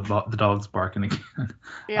myself because the dog's barking again.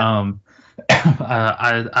 Yeah.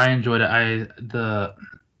 I enjoyed it.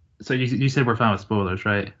 So you said we're fine with spoilers,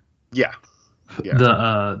 right? Yeah.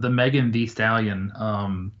 The Megan Thee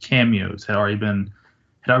Stallion cameos had already been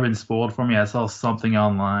spoiled for me. I saw something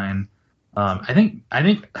online. I think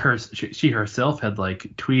she herself had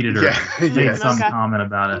like tweeted or made some comment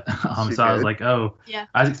about it. So I was like, oh, yeah.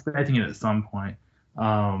 I was expecting it at some point.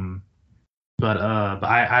 But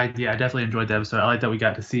I definitely enjoyed the episode. I like that we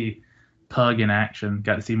got to see Pug in action.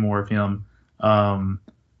 Got to see more of him. What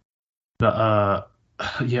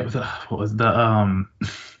was the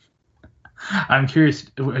I'm curious.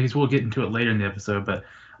 We'll get into it later in the episode, but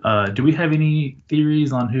do we have any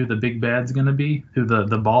theories on who the big bad's gonna be? Who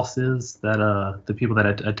the boss is? That the people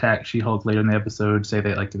that attack She-Hulk later in the episode say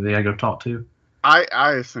they gotta go talk to? I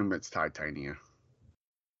assume it's Titania.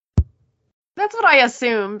 That's what I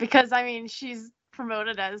assume, because I mean she's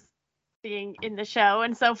promoted as being in the show,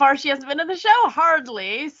 and so far she hasn't been in the show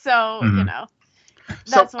hardly. So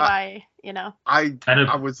that's why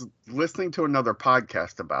I was listening to another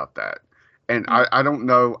podcast about that. And I don't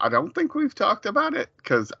know. I don't think we've talked about it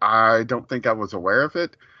because I don't think I was aware of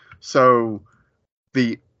it. So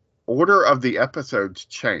the order of the episodes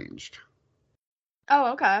changed.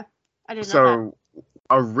 Oh, okay. I didn't know that. So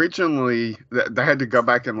originally, they had to go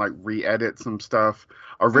back and like re-edit some stuff.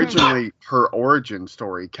 Originally, her origin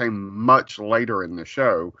story came much later in the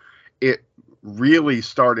show. It really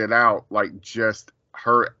started out like just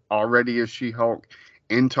her already as She-Hulk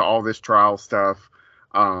into all this trial stuff.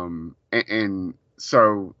 And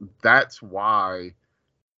so that's why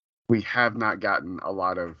we have not gotten a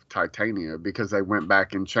lot of Titania, because they went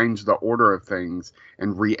back and changed the order of things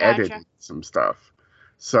and re-edited some stuff.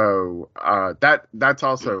 So that's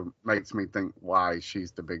also makes me think why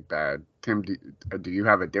she's the big bad. Tim, do you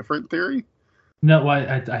have a different theory? No,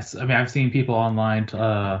 I mean I've seen people online.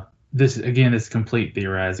 This is complete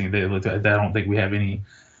theorizing. I don't think we have any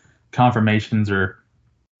confirmations or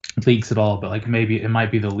leaks at all, but like maybe it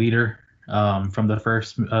might be the leader from the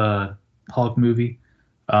first Hulk movie.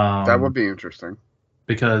 That would be interesting,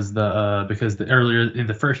 because the earlier in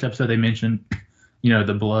the first episode they mentioned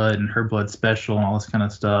the blood and her blood special and all this kind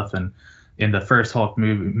of stuff, and in the first Hulk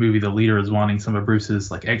movie the leader was wanting some of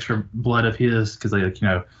Bruce's like extra blood of his because like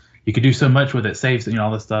you could do so much with it, saves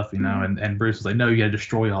all this stuff, and Bruce was like, no, you gotta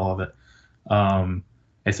destroy all of it. And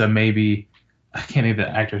so maybe I can't think of the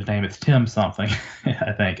actor's name. It's Tim something,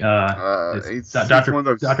 I think. It's one of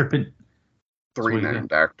those Dr. three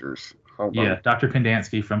named actors. Hold on. Dr.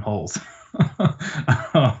 Pendansky from Holes.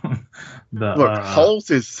 Holes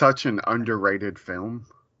is such an underrated film.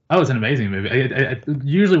 Oh, it's an amazing movie.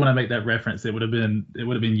 Usually when I make that reference, it would have been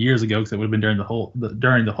years ago, because it would have been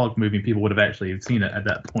during the Hulk movie. People would have actually seen it at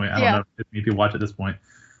that point. I don't know if people watch at this point.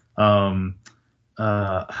 Tim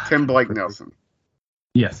Blake Nelson.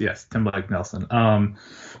 Yes, Tim Blake Nelson.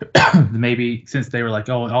 Maybe since they were like,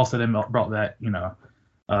 oh, also they brought that,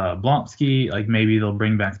 Blonsky, like maybe they'll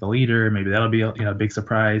bring back the leader. Maybe that'll be a big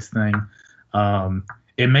surprise thing.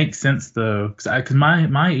 It makes sense though, because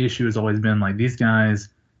my issue has always been like these guys,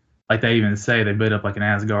 like they even say they built up like an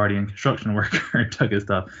Asgardian construction worker and took his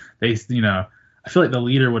stuff. I feel like the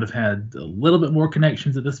leader would have had a little bit more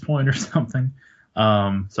connections at this point or something.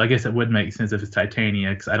 So I guess it would make sense if it's Titania,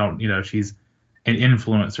 because I don't, she's an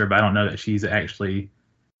influencer, but I don't know that she's actually,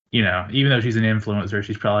 even though she's an influencer,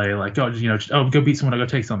 she's probably like, oh, go beat someone, go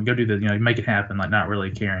take something, go do this, make it happen, like not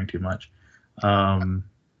really caring too much. I'm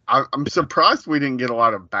surprised we didn't get a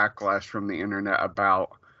lot of backlash from the internet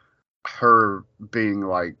about her being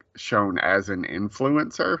like shown as an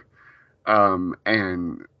influencer,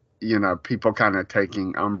 and people kind of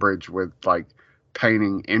taking umbrage with like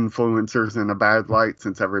painting influencers in a bad light,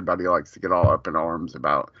 since everybody likes to get all up in arms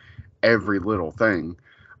about every little thing.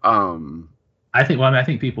 I think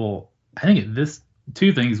at this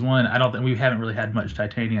two things. One, I don't think we haven't really had much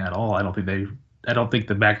Titania at all. I don't think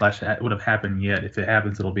the backlash would have happened yet. If it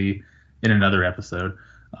happens, it'll be in another episode.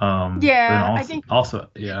 Yeah, also,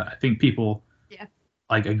 I think. I think people Yeah.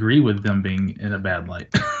 like agree with them being in a bad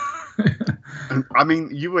light. I mean,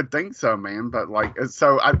 you would think so, man, but like,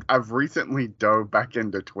 so I've recently dove back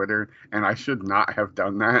into Twitter, and I should not have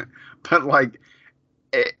done that, but like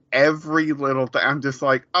every little thing, I'm just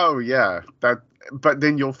like, oh yeah, that. But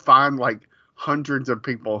then you'll find like hundreds of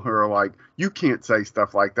people who are like, you can't say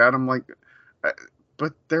stuff like that. I'm like,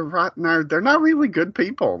 but they're right now. They're not really good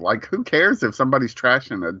people. Like, who cares if somebody's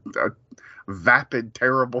trashing a vapid,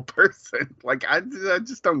 terrible person? Like, I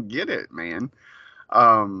just don't get it, man.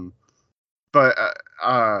 But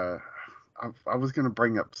I was gonna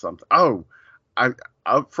bring up something. Oh,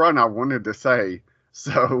 up front I wanted to say,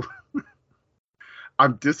 so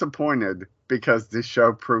I'm disappointed because this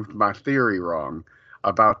show proved my theory wrong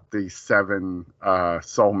about the 7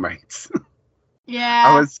 soulmates. Yeah.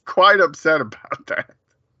 I was quite upset about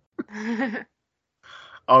that.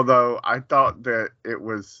 Although I thought that it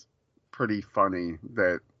was pretty funny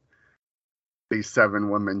that these 7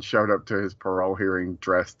 women showed up to his parole hearing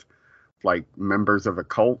dressed like members of a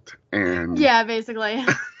cult, and yeah, basically.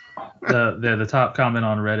 the top comment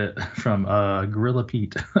on Reddit from Gorilla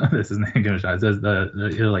Pete, this is name goes. It says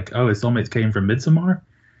you're like, oh, his soulmates came from Midsommar.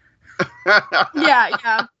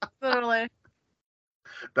 yeah, literally.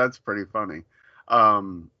 That's pretty funny.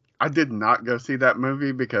 I did not go see that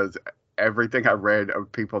movie because everything I read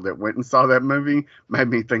of people that went and saw that movie made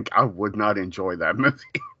me think I would not enjoy that movie.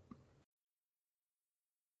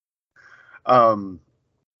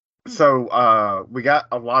 So we got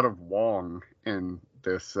a lot of Wong in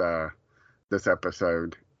this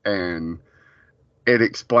episode, and it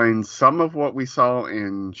explains some of what we saw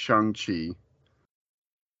in Shang-Chi,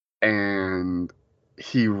 and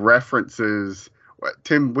he references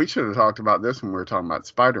Tim, we should have talked about this when we were talking about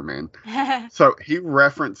Spider-Man. So he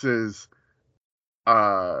references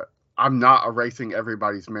I'm not erasing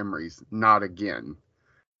everybody's memories, not again.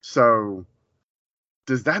 So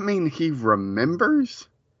does that mean he remembers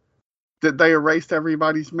that they erased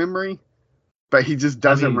everybody's memory, but he just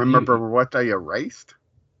doesn't remember what they erased?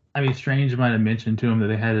 I mean, Strange might have mentioned to him that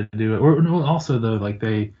they had to do it, or no, also though, like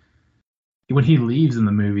when he leaves in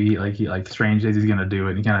the movie, like Strange says he's gonna do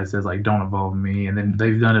it, and he kind of says like, "Don't involve me," and then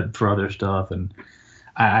they've done it for other stuff, and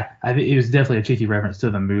I think it was definitely a cheeky reference to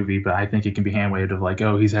the movie, but I think it can be hand waved of like,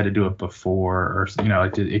 oh, he's had to do it before, or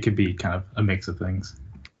like it could be kind of a mix of things.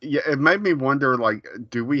 Yeah, it made me wonder, like,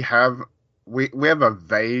 do we have a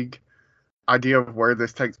vague idea of where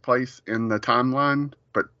this takes place in the timeline,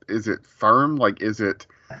 but is it firm? Like, is it?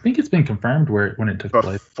 I think it's been confirmed when it took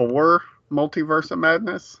place. Before Multiverse of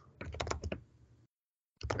Madness?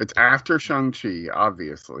 It's after Shang-Chi,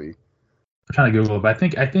 obviously. I'm trying to Google it, but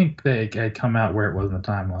I think they had come out where it was in the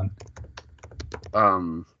timeline.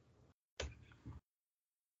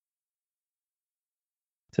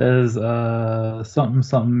 It says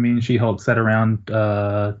something means She-Hulk set around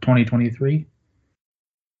 2023.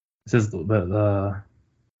 It says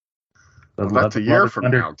that's a year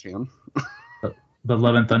from now, Tim. The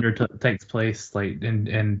Love and Thunder takes place like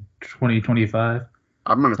in 2025.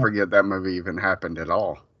 I'm gonna forget that movie even happened at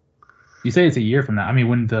all. You say it's a year from now. I mean,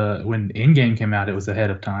 when Endgame came out, it was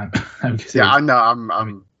ahead of time. I know.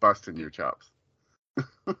 I'm busting your chops.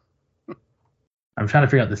 I'm trying to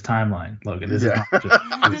figure out this timeline, Logan. This is not just,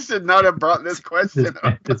 I should not have brought this question up.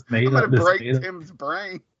 I'm gonna break Tim's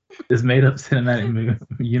brain. This made-up cinematic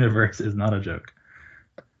universe is not a joke.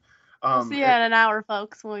 We'll see you in an hour,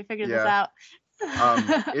 folks, when we figure this out.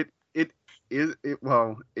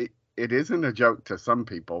 It isn't a joke to some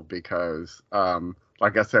people because,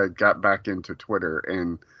 like I said, got back into Twitter,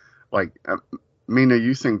 and like Mina,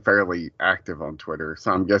 you seem fairly active on Twitter,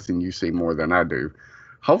 so I'm guessing you see more than I do.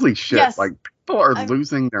 Holy shit! Yes. Like, people are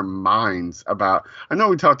losing their minds about. I know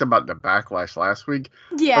we talked about the backlash last week.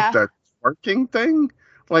 Yeah. But the twerking thing,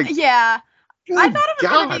 like. Yeah. I thought it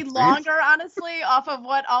was going to be longer, honestly, off of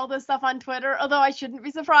what all this stuff on Twitter, although I shouldn't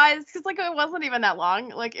be surprised because, like, it wasn't even that long.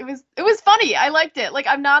 Like, it was funny. I liked it. Like,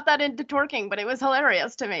 I'm not that into twerking, but it was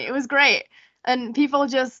hilarious to me. It was great. And people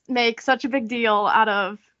just make such a big deal out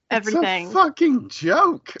of everything. It's a fucking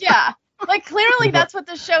joke. Yeah. Like, clearly that's what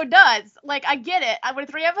this show does. Like, I get it. We're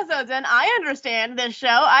 3 episodes in. I understand this show.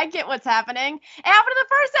 I get what's happening. It happened in the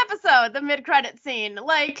first episode, the mid-credit scene.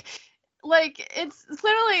 Like it's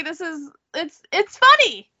clearly it's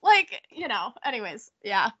funny. Like, anyways,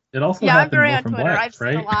 yeah. It also I'm very on Orphan Twitter. Black, I've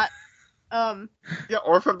seen a lot. Yeah,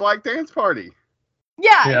 Orphan Black Dance Party.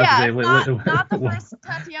 Yeah. Wait, not the first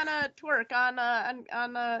Tatiana twerk on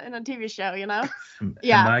in a TV show, you know.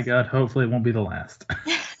 Yeah. And my God, hopefully it won't be the last.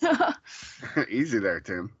 Easy there,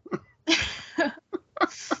 Tim.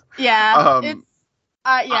 Yeah.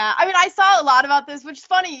 Yeah. I mean, I saw a lot about this, which is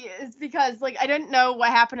funny, is because like I didn't know what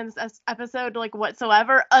happened in this episode like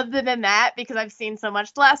whatsoever, other than that, because I've seen so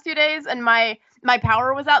much the last few days, and my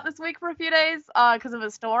power was out this week for a few days because of a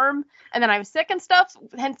storm, and then I was sick and stuff.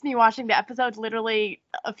 Hence me watching the episode literally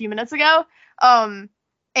a few minutes ago.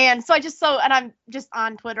 And so and I'm just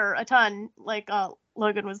on Twitter a ton, like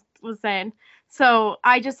Logan was saying. So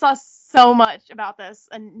I just saw so much about this,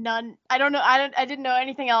 and I don't know. I didn't know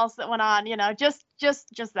anything else that went on. You know, just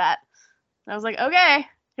that. And I was like, okay,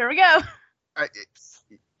 here we go. I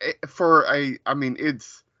mean,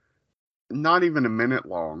 it's not even a minute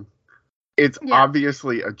long. It's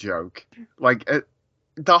obviously a joke. Like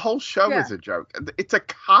the whole show is a joke. It's a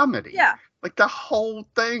comedy. Yeah. Like the whole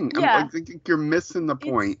thing. Yeah. I think you're missing the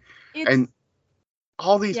point. And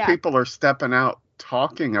all these people are stepping out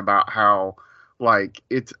talking about how like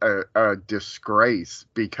it's a disgrace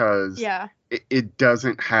because it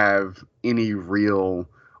doesn't have any real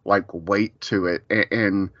like weight to it.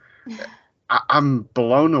 And I'm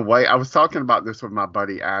blown away. I was talking about this with my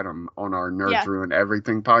buddy Adam on our Nerds Ruin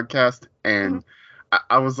Everything podcast. And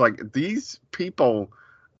I was like, these people,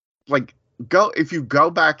 like, if you go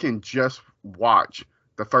back and just watch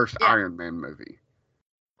the first Iron Man movie.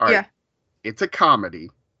 All right. It's a comedy.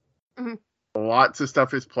 Mm-hmm. Lots of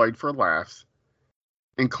stuff is played for laughs,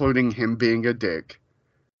 including him being a dick.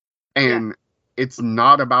 And it's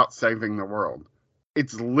not about saving the world.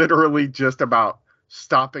 It's literally just about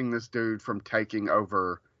stopping this dude from taking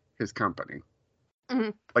over his company. Mm-hmm.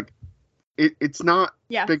 Like, it's not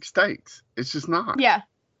big stakes. It's just not. Yeah.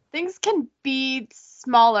 Things can be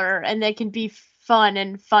smaller and they can be fun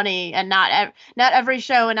and funny, and not every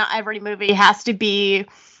show and not every movie has to be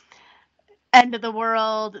end of the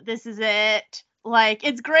world. This is it. Like,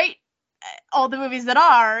 it's great, all the movies that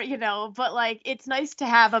are, you know, but like it's nice to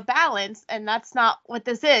have a balance, and that's not what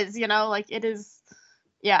this is, you know. Like it is,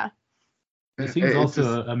 The scene's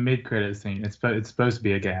also a mid-credit scene. It's supposed to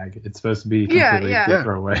be a gag. It's supposed to be completely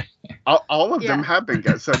throwaway. All of them have been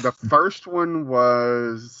gags. So the first one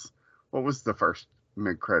was, what was the first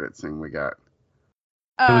mid-credit scene we got?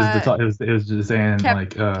 It was just saying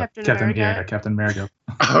Captain America.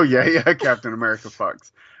 Oh yeah, Captain America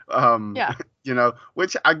fucks. You know,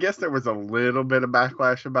 which I guess there was a little bit of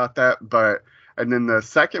backlash about that, but and then the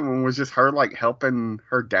second one was just her like helping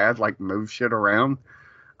her dad like move shit around.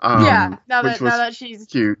 Now that she's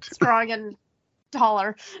cute, strong and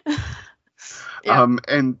taller.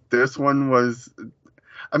 And this one was,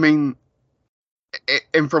 I mean,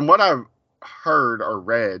 and from what I've heard or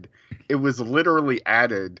read, it was literally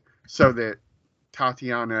added so that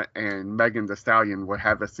Tatiana and Megan Thee Stallion would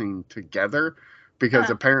have a scene together, because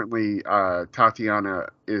apparently Tatiana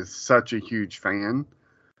is such a huge fan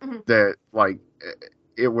that like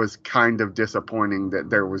it was kind of disappointing that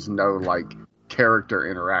there was no like character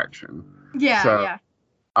interaction.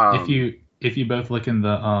 If you both look in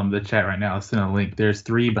the chat right now, I'll send a link. There's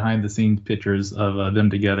 3 behind the scenes pictures of them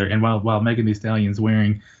together, and while Megan Thee Stallion's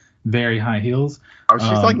wearing very high heels. Oh,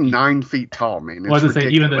 she's like 9 feet tall, man. Well, I was gonna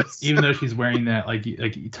say, even though she's wearing that, like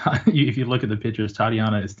if you look at the pictures,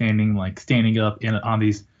 Tatiana is standing up on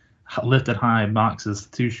these lifted high boxes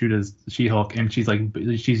to shoot as She-Hulk, and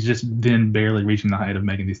she's just then barely reaching the height of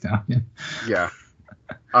Megan Thee Stallion. Yeah.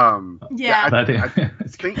 I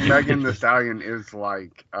think Megan Thee Stallion is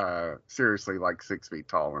like seriously like 6 feet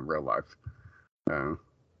tall in real life.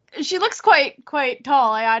 She looks quite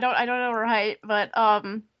tall. I don't know her height, but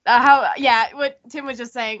what Tim was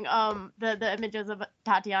just saying, the images of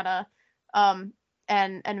Tatiana and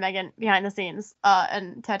Megan behind the scenes,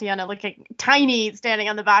 and Tatiana looking tiny standing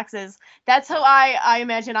on the boxes. That's how I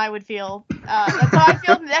imagine I would feel. That's how I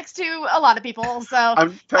feel next to a lot of people. So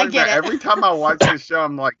I'm telling you, it. Every time I watch this show,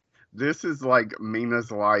 I'm like, this is like Mina's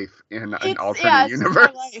life in an alternate universe.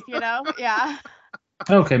 It's life, you know? Yeah.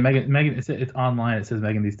 Okay, Megan. It's online. It says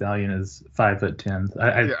Megan Thee Stallion is 5'10".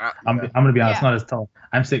 I'm gonna be honest, not as tall.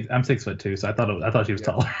 I'm 6'2", so I thought she was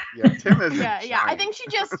taller. Yeah, Tim is. I think she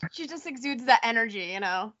just exudes that energy, you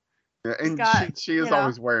know. Yeah, and she is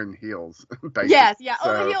always wearing heels. Yes, yeah.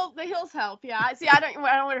 So. The heels help. Yeah. See, I don't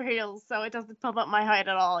wear heels, so it doesn't pump up my height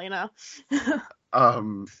at all, you know.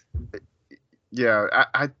 Yeah,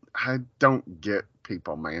 I don't get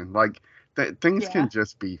people, man. Like things can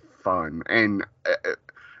just be fun, and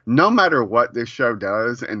no matter what this show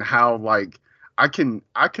does and how like I could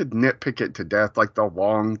nitpick it to death, like the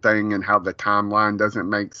Wong thing and how the timeline doesn't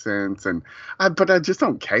make sense, but I just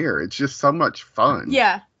don't care. It's just so much fun.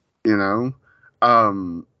 Yeah. You know.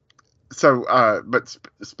 But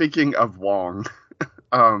speaking of Wong,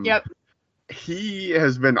 Yep. he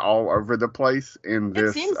has been all over the place in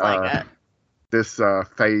this. It seems like it. This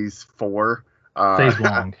phase 4. Phase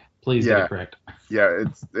Wong. Please get it correct. Yeah,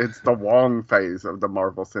 it's the Wong phase of the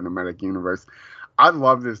Marvel Cinematic Universe. I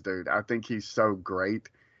love this dude. I think he's so great.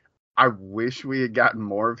 I wish we had gotten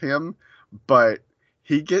more of him, but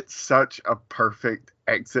he gets such a perfect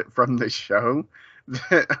exit from the show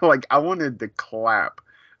that like I wanted to clap.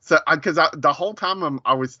 So because the whole time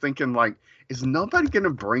I was thinking like, is nobody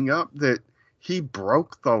gonna bring up that he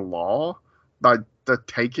broke the law by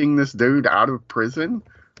taking this dude out of prison?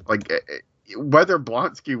 Like whether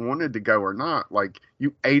Blonsky wanted to go or not, like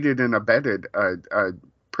you aided and abetted a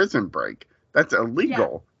prison break. That's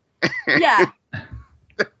illegal. Yeah.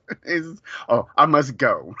 I must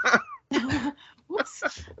go.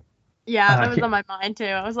 Whoops. Yeah, that was on my mind too.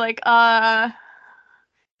 I was like,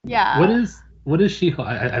 yeah. What is She-Hulk?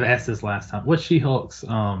 I've asked this last time. What's She-Hulk's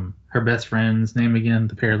her best friend's name again?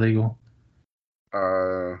 The paralegal.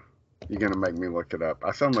 You're gonna make me look it up.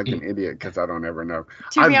 I sound like an idiot because I don't ever know.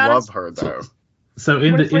 I love her though. So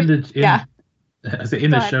in the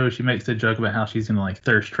show, she makes a joke about how she's gonna like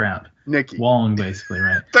thirst trap Nikki Wong, basically,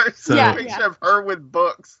 right? Picture of her with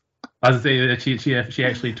books. I was saying that she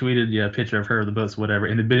actually tweeted a picture of her with the books, whatever,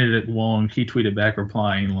 and then Benedict Wong, he tweeted back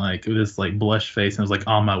replying like with this like blush face and was like,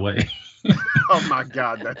 on my way. Oh my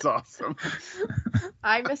god, that's awesome.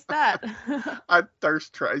 I missed that. I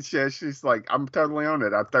thirst trapped. Yeah, she's like, I'm totally on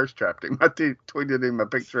it. I thirst trapped him. I tweeted him a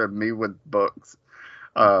picture of me with books.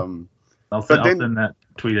 I'll send that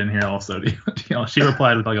tweet in here also. She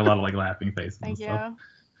replied with like a lot of like laughing faces. Thank you.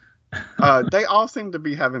 They all seem to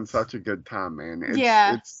be having such a good time, man.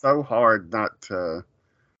 It's so hard not to,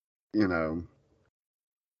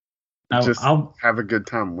 I'll have a good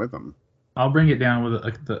time with them. I'll bring it down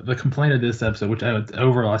with the complaint of this episode, which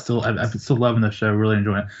overall I'm still loving the show, really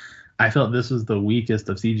enjoying it. I felt this was the weakest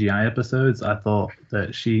of CGI episodes. I thought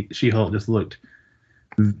that She-Hulk just looked,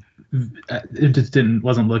 it just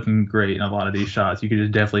wasn't looking great in a lot of these shots. You could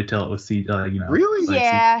just definitely tell it was CGI. Really?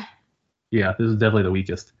 Yeah. Yeah, this is definitely the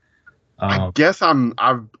weakest. I guess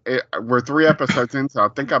we're 3 episodes in, so I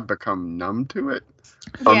think I've become numb to it.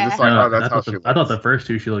 So I'm just like, that's how she looks. I thought the first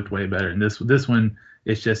 2 she looked way better, and this one,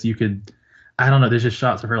 it's just you could. I don't know. There's just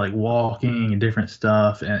shots of her like walking and different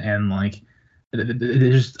stuff, and like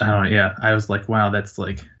it just I don't know. Yeah, I was like, wow, that's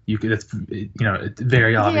like it's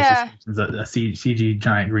very obvious. Yeah. It's a CG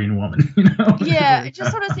giant green woman. Yeah, it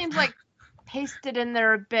just sort of seems like pasted in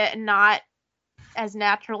there a bit, and not as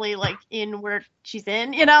naturally like in where she's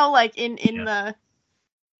in. Like in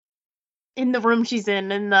the room she's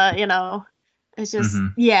in, and the it's just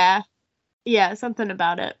yeah, something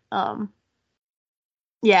about it.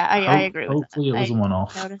 Yeah, I agree with that. Hopefully it was a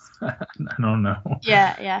one-off. I don't know.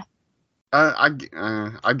 Yeah. I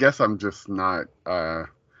guess I'm just not.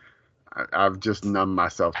 I've just numbed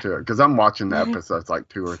myself to it because I'm watching the episodes like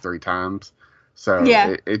 2 or 3 times. So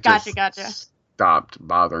it just stopped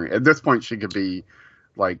bothering. At this point, she could be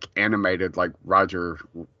like animated like Roger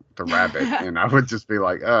the Rabbit, and I would just be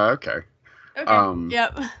like, okay.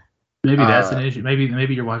 Yep. Maybe that's an issue.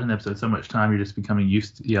 Maybe you're watching the episode so much time you're just becoming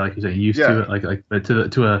used to, like you say, to it, like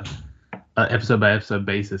to a episode by episode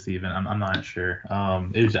basis. Even I'm not sure.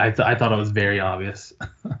 I thought it was very obvious.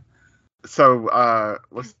 So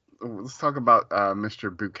let's talk about Mr.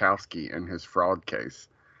 Bukowski and his fraud case.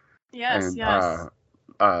 Yes.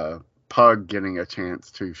 Pug getting a chance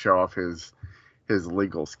to show off his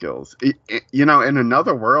legal skills. In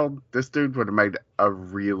another world, this dude would have made a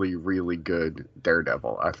really, really good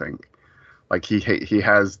Daredevil, I think. Like he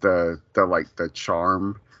has the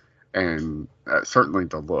charm and certainly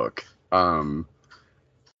the look.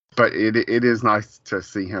 But it is nice to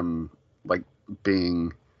see him like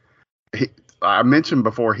being. I mentioned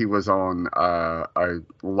before he was on a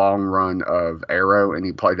long run of Arrow and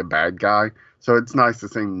he played a bad guy, so it's nice to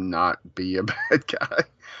see him not be a bad guy.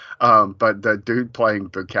 But the dude playing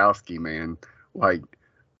Bukowski, man, like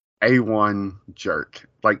A1 jerk.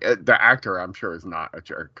 Like the actor, I'm sure is not a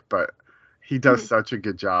jerk, but he does such a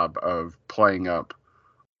good job of playing up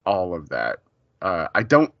all of that. I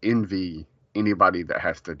don't envy anybody that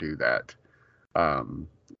has to do that.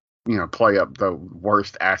 Play up the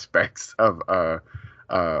worst aspects of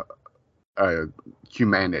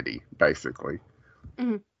humanity, basically.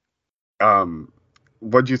 Mm-hmm.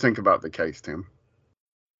 What do you think about the case, Tim?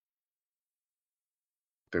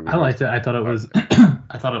 I liked it. I thought it was. I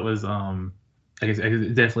guess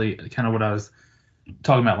it's definitely kind of what I was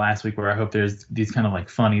talking about last week, where I hope there's these kind of like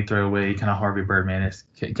funny throwaway kind of Harvey Birdman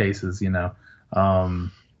cases.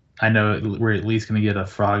 I know we're at least going to get a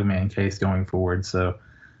Frogman case going forward. So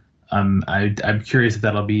I'm curious if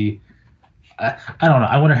that'll be. I don't know.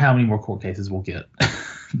 I wonder how many more court cases we'll get.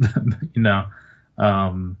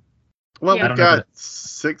 Well, we've got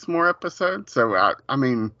 6 more episodes, so I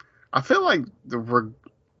mean, I feel like we're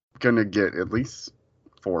gonna get at least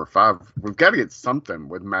 4 or 5. We've got to get something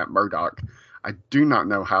with Matt Murdock. I do not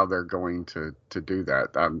know how they're going to do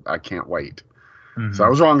that. I can't wait. Mm-hmm. So I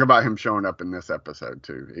was wrong about him showing up in this episode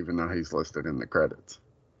too, even though he's listed in the credits.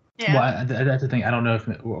 Yeah. Well, that's the thing. I don't know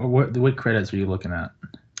what credits are you looking at?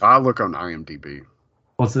 I look on IMDb.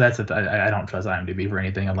 Well, so that's I don't trust IMDb for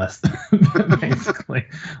anything unless basically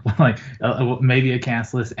like maybe a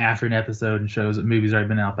cast list after an episode and shows that movies already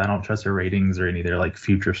been out. But I don't trust their ratings or any of their like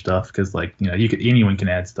future stuff because anyone can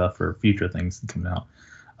add stuff for future things coming out.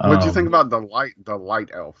 What do you think about the light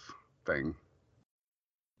elf thing?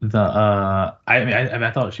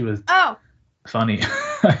 I thought she was funny.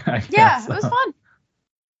 Yeah, it was fun.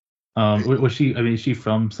 Was she? I mean, is she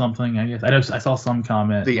from something? I guess I saw some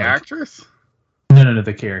comment. The actress. No,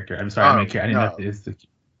 the character. I'm sorry, I didn't know if it's the.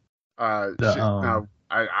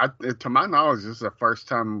 To my knowledge, this is the first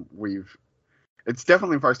time it's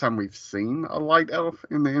definitely the first time we've seen a light elf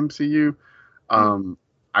in the MCU.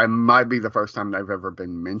 I might be the first time they've ever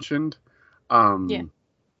been mentioned. Yeah.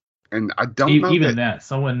 And I don't know even that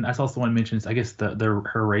I saw someone mentions, I guess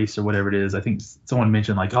her race or whatever it is. I think someone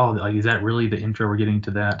mentioned like, is that really the intro we're getting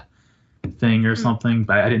to that thing or something?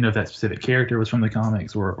 But I didn't know if that specific character was from the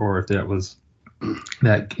comics or if that was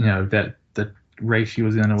that that the race she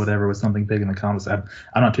was in or whatever was something big in the comics. I'm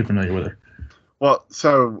not too familiar with her. Well,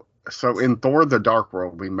 so in Thor: The Dark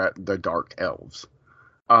World, we met the Dark Elves,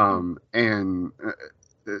 and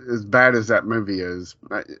as bad as that movie is,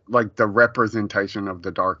 like the representation of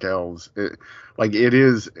the Dark Elves,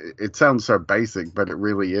 it sounds so basic, but it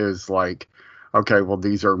really is like, okay, well,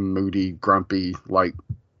 these are moody, grumpy, like,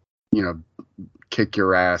 kick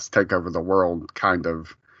your ass, take over the world kind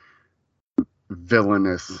of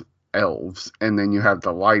villainous elves. And then you have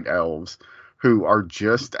the light elves who are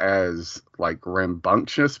just as like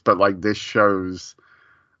rambunctious, but like this shows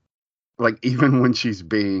like even when she's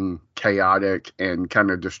being chaotic and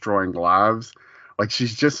kind of destroying lives, like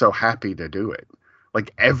she's just so happy to do it.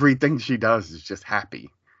 Like everything she does is just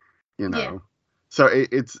happy, Yeah. So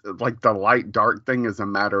it's like the light dark thing is a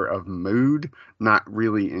matter of mood, not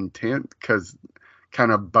really intent, because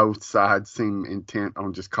kind of both sides seem intent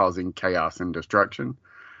on just causing chaos and destruction.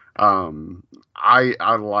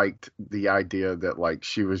 I liked the idea that like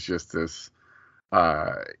she was just this,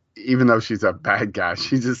 even though she's a bad guy,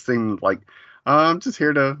 she just seemed like, I'm just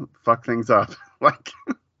here to fuck things up. Like,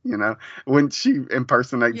 when she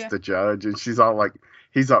impersonates the judge and she's all like,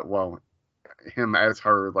 he's like, well, him as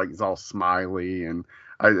her, like, is all smiley. And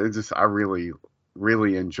I really,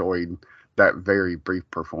 really enjoyed that very brief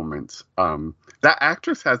performance. That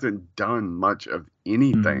actress hasn't done much of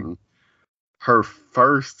anything. Her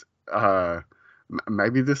first,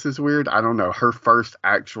 maybe this is weird, I don't know. Her first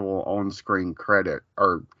actual on-screen credit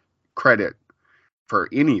for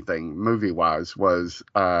anything movie-wise was,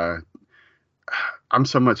 I'm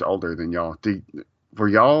so much older than y'all. Were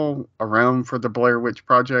y'all around for the Blair Witch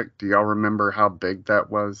Project? Do y'all remember how big that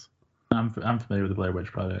was? I'm familiar with the Blair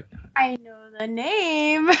Witch Project. I know the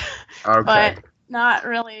name, okay, but not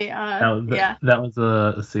really. That was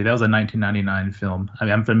a 1999 film. I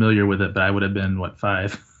mean, I'm familiar with it, but I would have been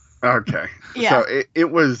 5. Okay. Yeah. So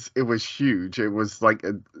it was huge. It was like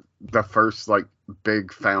the first like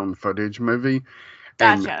big found footage movie.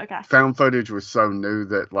 Gotcha. And okay. Found footage was so new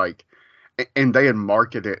that like, and they had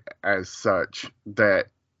marketed it as such that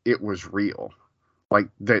it was real, like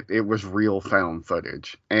that it was real found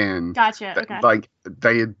footage. And gotcha. Okay. Like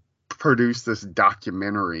they had produced this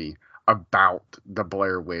documentary about the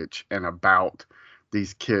Blair Witch and about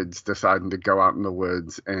these kids deciding to go out in the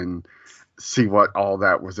woods and see what all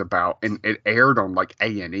that was about. And it aired on like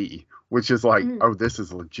A&E, which is like, oh, this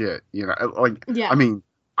is legit. Like, yeah. I mean,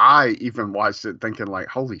 I even watched it thinking like,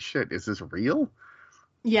 holy shit, is this real?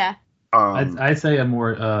 Yeah. I'd say the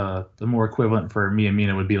more equivalent for me and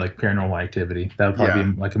Mina would be like Paranormal Activity. That would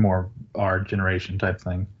probably be like a more our generation type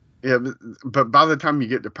thing. Yeah, but by the time you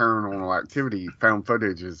get to Paranormal Activity, found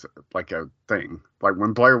footage is like a thing. Like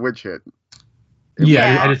when Blair Witch hit.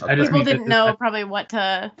 I just people didn't know probably what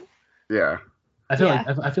to. Yeah. I feel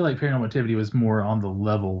like Paranormal Activity was more on the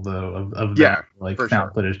level though of that, like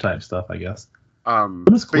found footage type stuff, I guess.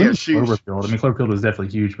 It was Cloverfield. I mean, Cloverfield was definitely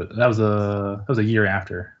huge, but that was a year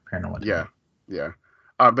after Paranormal Activity. Yeah.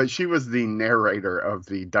 But she was the narrator of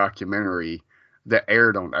the documentary that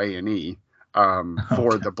aired on A&E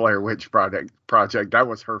for the Blair Witch Project. That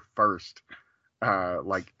was her first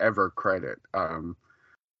like ever credit.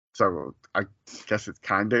 So I guess it's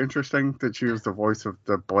kind of interesting that she was the voice of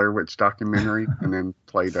the Blair Witch documentary and then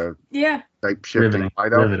played a shape-shifting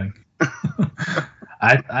light elf. Riveting.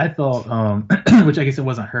 I thought, which I guess it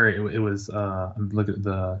wasn't her. It was look at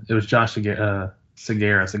it was Josh Segarra,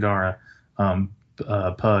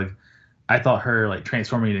 Pug. I thought her like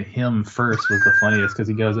transforming into him first was the funniest because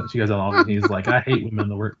she goes along and he's like, I hate women in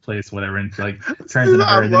the workplace, whatever, and she, like turns into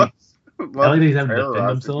her. I like he's having to defend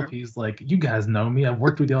himself. He's like, you guys know me. I've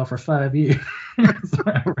worked with y'all for 5 years.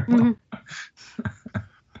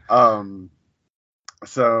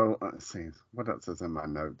 So let's see. What else is in my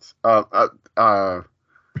notes?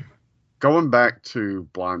 Going back to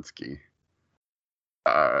Blonsky.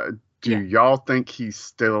 Do y'all think he's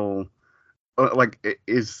still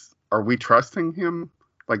are we trusting him?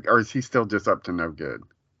 Like, or is he still just up to no good?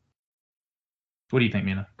 What do you think,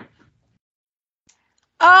 Mina?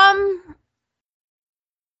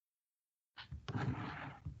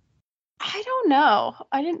 I don't know.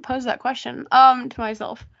 I didn't pose that question to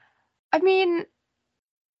myself. I mean,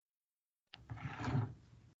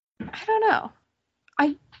 I don't know.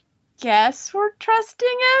 I guess we're trusting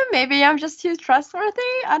him. Maybe I'm just too trustworthy.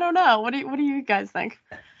 I don't know. What do you guys think?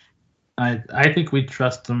 I think we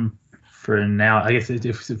trust him for now. I guess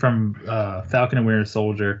if from Falcon and Winter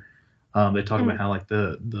Soldier, they talk about how like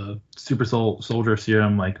the super soldier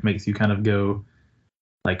serum like makes you kind of go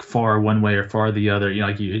like far one way or far the other. You know,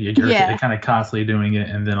 like you're kind of constantly doing it,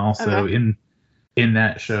 and then also in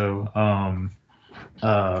that show,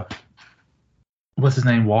 what's his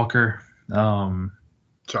name? Walker. John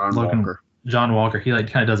Walker. John Walker. He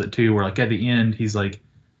like kind of does it too, where like at the end he's like,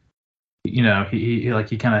 you know, he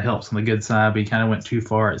kind of helps on the good side, but he kind of went too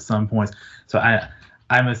far at some points. So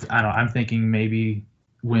I'm thinking maybe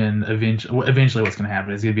when eventually what's going to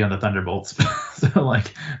happen is going to be on the Thunderbolts. So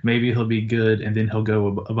like maybe he'll be good and then he'll go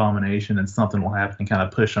Abomination and something will happen and kind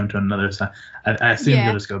of push him to another side. I assume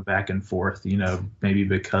he'll just go back and forth, you know, maybe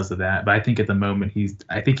because of that. But I think at the moment he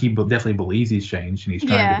definitely believes he's changed and he's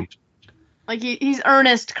trying to be changed. Like he's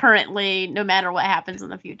earnest currently, no matter what happens in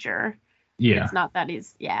the future. Yeah. It's not that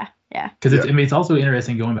he's Because it's also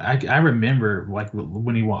interesting going back. I remember like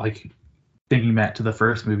when he like thinking back to the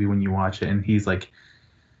first movie when you watch it and he's like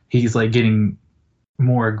getting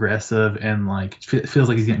more aggressive and like feels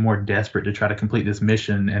like he's getting more desperate to try to complete this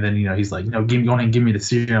mission. And then, you know, he's like, you know, go on and give me the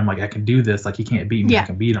serum. Like I can do this. Like he can't beat me. I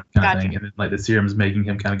can beat him kind of thing. And then like the serum's making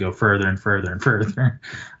him kind of go further and further and further.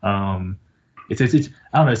 It's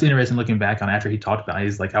I don't know. It's interesting looking back on after he talked about it.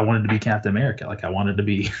 He's like, I wanted to be Captain America. Like I wanted to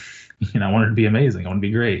be, you know, I wanted to be amazing. I want to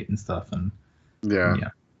be great and stuff. And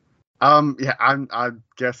I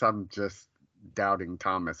guess I'm just doubting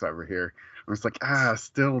Thomas over here. I was like, I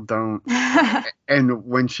still don't. And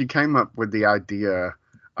when she came up with the idea,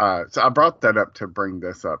 so I brought that up to bring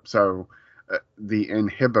this up. So the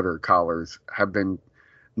inhibitor collars have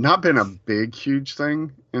not been a big, huge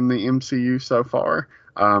thing in the MCU so far.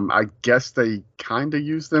 I guess they kind of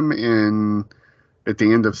use them at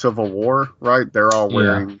the end of Civil War, right? They're all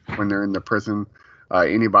wearing when they're in the prison.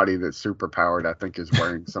 Anybody that's super powered, I think, is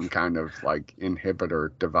wearing some kind of like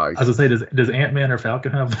inhibitor device. I was gonna say, does Ant-Man or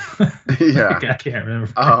Falcon have? Yeah, I can't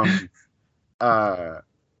remember.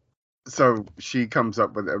 So she comes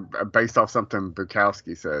up with based off something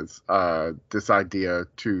Bukowski says, this idea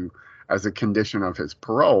as a condition of his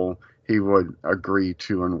parole, he would agree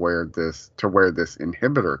to wear this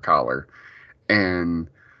inhibitor collar, and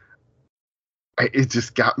it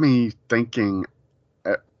just got me thinking.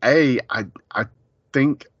 I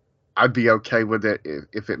think I'd be okay with it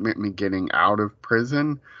if it meant me getting out of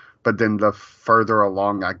prison, but then the further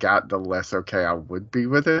along I got, the less okay I would be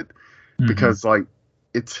with it, because like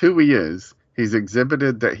it's who he is. He's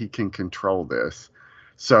exhibited that he can control this.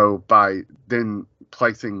 So by then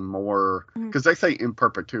placing more, because they say in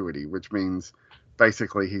perpetuity, which means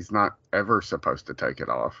basically he's not ever supposed to take it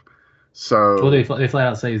off. So they flat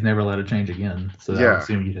out say he's never allowed to change again. So I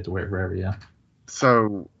assume you'd have to wear it forever. Yeah.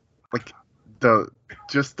 So like the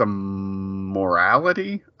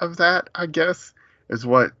morality of that, I guess, is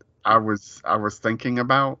what I was thinking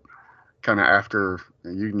about. Kind of after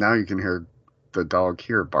now you can hear the dog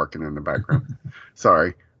here barking in the background.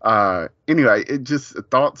 Sorry. Anyway, it just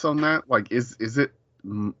thoughts on that. Like, is it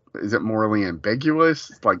morally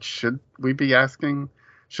ambiguous? Like, should they be asking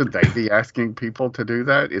people to do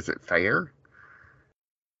that? Is it fair?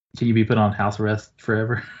 Can you be put on house arrest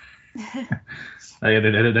forever?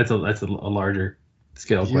 That's a larger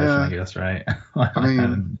scale question, I guess, right? I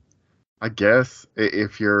mean, I guess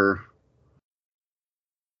if you're,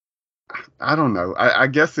 I don't know. I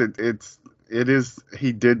guess it is.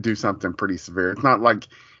 He did do something pretty severe. It's not like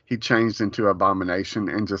he changed into Abomination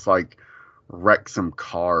and just like wrecked some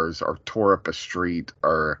cars or tore up a street,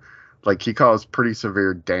 or like he caused pretty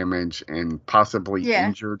severe damage and possibly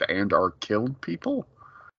injured and or killed people.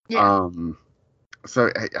 Yeah.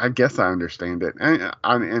 So I guess I understand it, and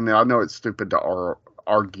I know it's stupid to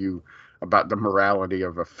argue about the morality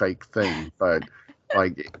of a fake thing, but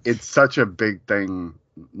like it's such a big thing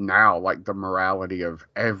now, like the morality of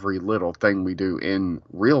every little thing we do in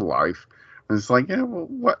real life. And it's like, yeah, well,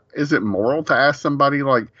 what is it moral to ask somebody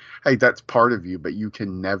like, hey, that's part of you, but you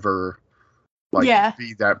can never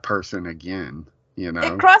be that person again, you know?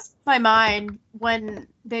 It crossed my mind when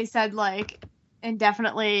they said like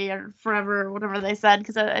indefinitely or forever, or whatever they said,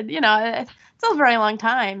 because it's a very long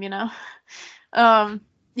time,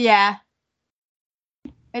 yeah,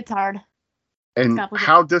 it's hard. And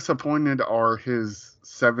how disappointed are his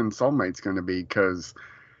 7 soulmates going to be? Because,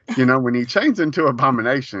 when he changed into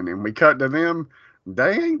Abomination and we cut to them,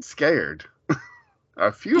 they ain't scared. A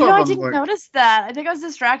few of them. I didn't notice that. I think I was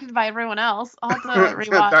distracted by everyone else. I'll have to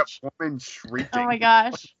rewatch. That woman shrieking. Oh my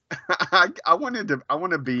gosh. I want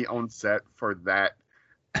to be on set for that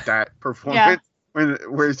performance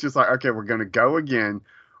where it's just like, okay, we're gonna go again,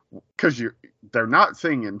 because they're not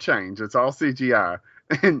singing Change. It's all CGI.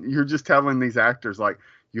 And you're just telling these actors, like,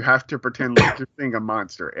 you have to pretend like you're seeing a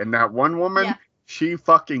monster. And that one woman, she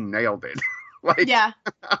fucking nailed it. Like, yeah.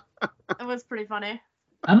 It was pretty funny.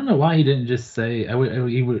 I don't know why he didn't just say, I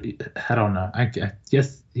don't know. I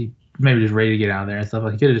guess he maybe just ready to get out of there and stuff.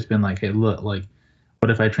 Like, he could have just been like, hey, look, like,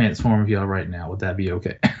 what if I transform y'all right now? Would that be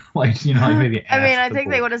okay? Like, like maybe I think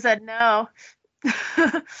they would have said no.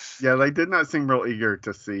 Yeah, they did not seem real eager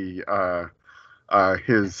to see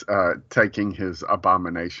his taking his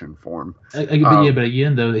Abomination form. But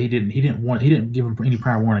again, though, he didn't give him any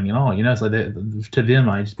prior warning at all. So to them,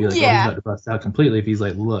 I'd just be like, he's about to bust out completely. If he's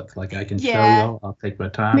like, look, like I can show y'all, I'll take my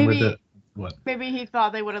time with it. What? Maybe he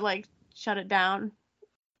thought they would have like shut it down.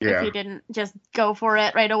 Yeah. If he didn't just go for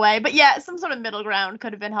it right away. But yeah, some sort of middle ground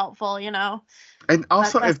could have been helpful, And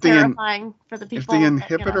also, if the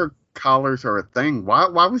inhibitor collars are a thing, why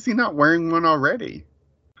was he not wearing one already?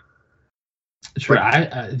 Sure,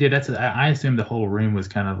 I assume the whole room was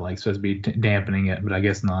kind of like supposed to be dampening it, but I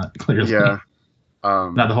guess not. Clearly, yeah.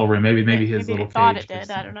 Not the whole room. Maybe his little cage. Thought it did.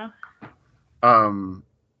 I don't know.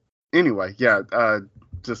 Anyway, yeah.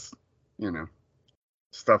 Just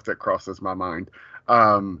stuff that crosses my mind.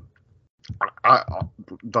 The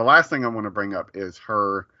last thing I want to bring up is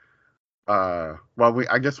her. I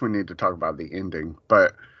guess we need to talk about the ending,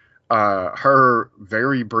 but her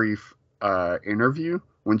very brief interview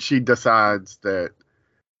when she decides that,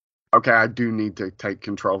 okay, I do need to take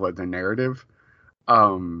control of the narrative.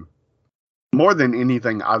 More than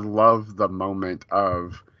anything, I love the moment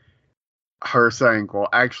of her saying, well,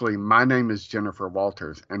 actually, my name is Jennifer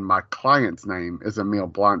Walters and my client's name is Emil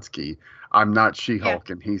Blonsky. I'm not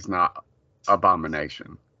She-Hulk and he's not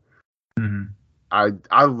Abomination. Mm-hmm.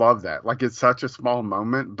 I love that. Like, it's such a small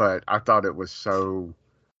moment, but I thought it was so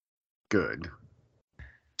good.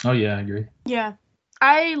 Oh, yeah, I agree. Yeah.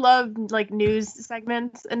 I love like news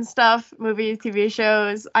segments and stuff, movies, TV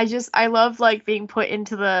shows. I love like being put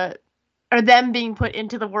into them being put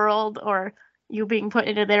into the world, or you being put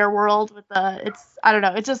into their world with I don't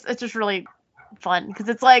know. It's just really fun because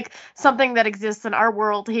it's like something that exists in our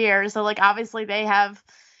world here. So like obviously they have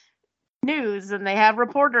news and they have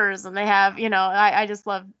reporters and they have, I just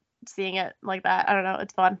love seeing it like that. I don't know.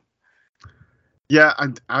 It's fun. Yeah,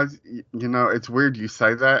 I it's weird you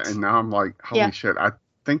say that, and now I'm like, holy shit! I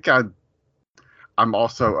think I'm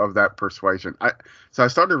also of that persuasion. So I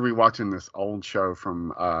started rewatching this old show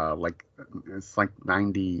from it's like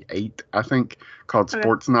 98, I think, called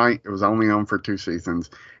Sports Night. It was only on for 2 seasons,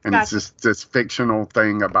 and it's just this fictional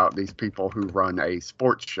thing about these people who run a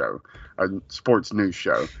sports show, a sports news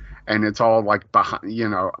show. And it's all like behind,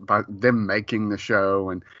 by them making the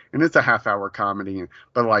show, and it's a half-hour comedy.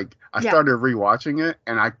 But like, I started rewatching it,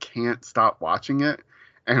 and I can't stop watching it.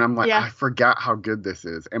 And I'm like, I forgot how good this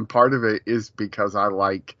is. And part of it is because I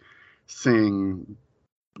like seeing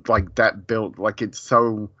like that build, like it's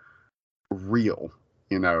so real,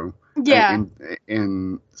 Yeah.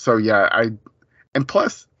 And so and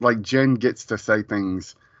plus like Jen gets to say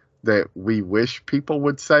things that we wish people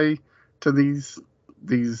would say to these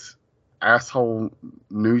asshole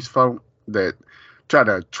news folk that try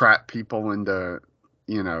to trap people into,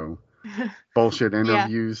 bullshit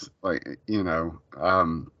interviews. Like,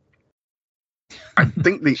 I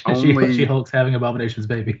think the only She-Hulk's having Abomination's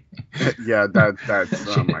baby. Yeah, that's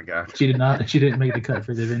oh my god. She didn't make the cut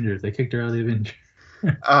for the Avengers. They kicked her out of the Avengers.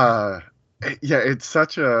 Yeah, it's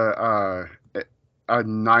such a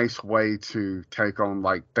nice way to take on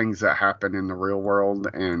like things that happen in the real world.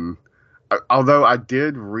 And although I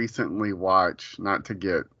did recently watch, not to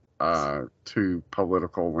get too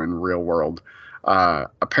political in real world,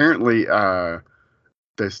 apparently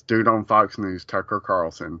this dude on Fox News, Tucker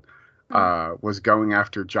Carlson, was going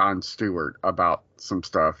after Jon Stewart about some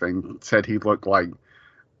stuff and said he looked like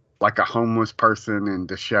a homeless person and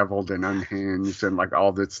disheveled and unhinged and like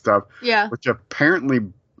all this stuff. Yeah. Which apparently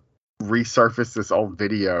resurfaced this old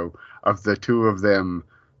video of the two of them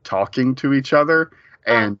talking to each other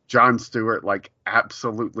and Jon Stewart like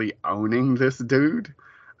absolutely owning this dude.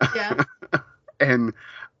 Yeah. And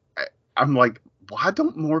I'm like, why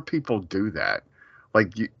don't more people do that?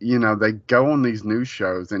 Like, you know, they go on these news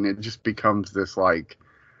shows and it just becomes this like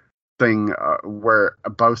thing where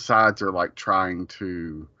both sides are like trying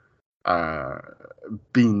to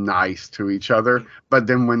be nice to each other, but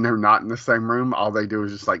then when they're not in the same room, all they do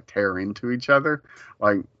is just like tear into each other.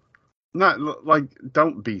 Like, not like,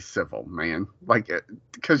 don't be civil, man. Like,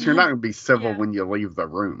 because you're not gonna be civil when you leave the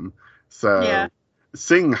room. So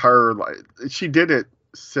seeing her, like, she did it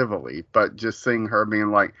civilly, but just seeing her being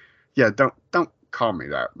like, yeah, don't call me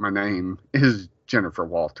that. My name is Jennifer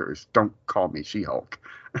Walters. Don't call me She-Hulk.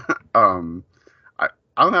 I don't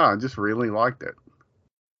know. I just really liked it.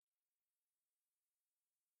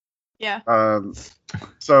 Yeah.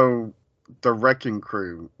 So the wrecking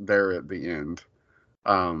crew there at the end.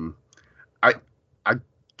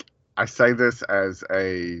 I say this as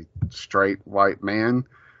a straight white man,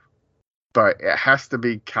 but it has to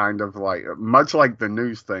be kind of like, much like the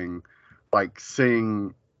news thing, like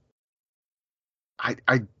seeing.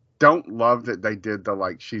 I don't love that they did the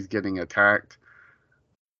like she's getting attacked,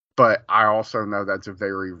 but I also know that's a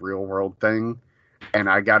very real world thing, and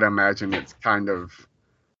I gotta imagine it's kind of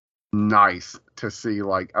nice to see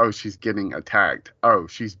like, oh, she's getting attacked. Oh,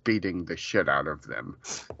 she's beating the shit out of them.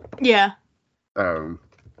 Yeah.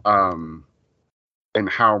 And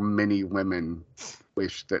how many women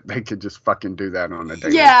wish that they could just fucking do that on a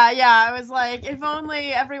daily. Yeah. I was like, if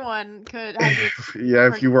only everyone could have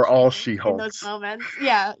if you were all She-Hulks. In those moments.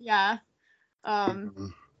 Yeah.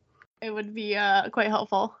 It would be quite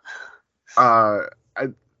helpful. So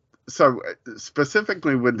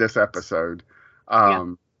specifically with this episode,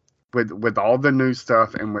 with all the new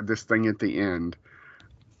stuff and with this thing at the end,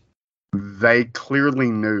 they clearly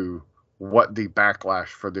knew what the backlash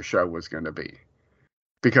for the show was going to be,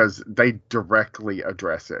 because they directly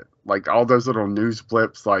address it. Like all those little news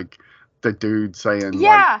blips, like the dude saying,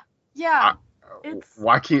 why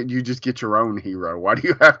can't you just get your own hero? Why do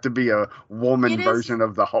you have to be a woman version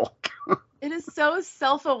of the Hulk? It is so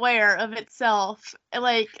self-aware of itself.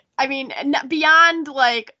 Like, I mean, beyond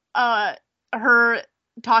like her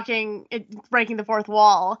talking, breaking the fourth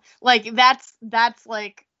wall. Like that's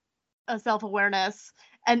like a self-awareness.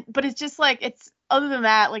 But it's just like, it's other than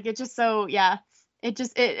that, like it's just so it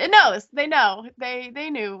just it knows. They know.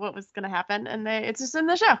 They knew what was gonna happen, and it's just in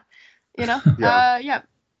the show. You know?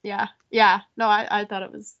 Yeah. No, I thought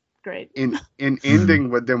it was great. In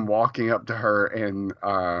ending with them walking up to her and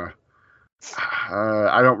I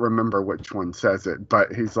don't remember which one says it,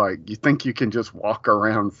 but he's like, you think you can just walk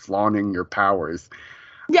around flaunting your powers?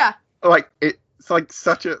 Yeah. Like it's like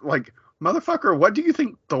such a like, motherfucker, what do you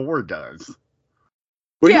think Thor does?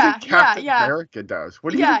 What do you think Captain America does?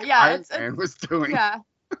 What do you think Iron Man was doing? Yeah.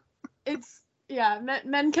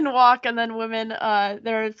 Men can walk, and then women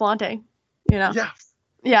they're flaunting, you know.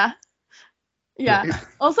 Yeah.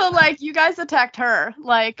 Also, like, you guys attacked her.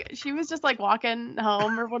 Like, she was just like walking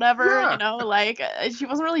home or whatever, you know, like she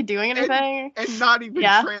wasn't really doing anything. And not even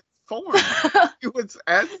transformed. It was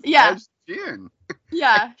as Jen.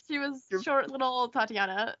 Yeah, she was short little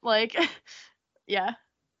Tatiana. Like, yeah.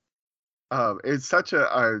 It's such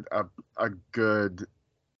a good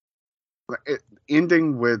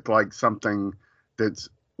ending with like something that's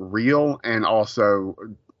real and also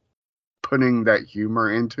putting that humor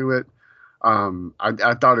into it. I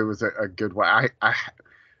thought it was a good way. I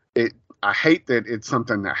hate that it's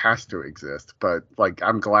something that has to exist, but like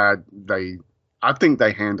I'm glad I think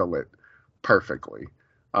they handle it perfectly.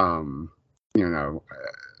 You know,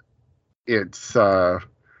 it's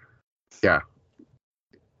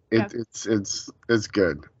it's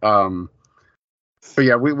good. But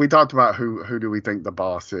yeah, we talked about who do we think the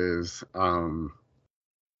boss is. And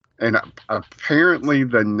apparently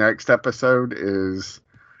the next episode is,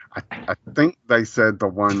 I think they said the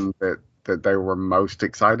one that they were most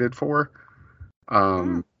excited for.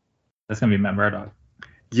 That's gonna be Matt Murdock.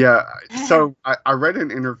 Yeah. So I read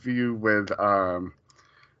an interview with I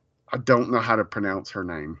don't know how to pronounce her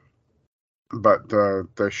name. but the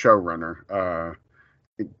showrunner,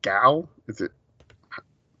 Gal, is it?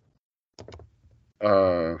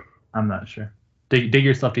 I'm not sure. Dig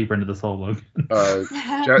yourself deeper into this whole look.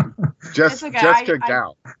 Jessica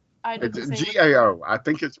Gal. It's Gao. I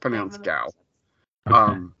think it's pronounced Gal.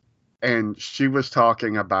 Okay. And she was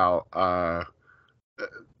talking about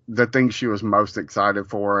the things she was most excited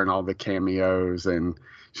for and all the cameos, and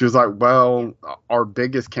she was like, well, our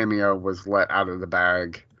biggest cameo was let out of the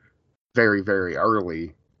bag very, very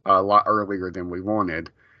early, a lot earlier than we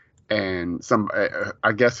wanted. And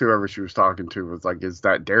I guess whoever she was talking to was like, is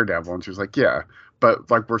that Daredevil? And she was like, yeah, but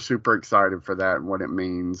like, we're super excited for that and what it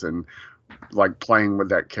means, and like playing with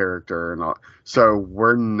that character and all. So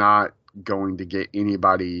we're not going to get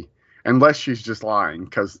anybody, unless she's just lying,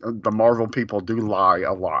 because the Marvel people do lie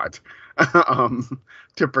a lot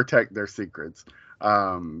to protect their secrets.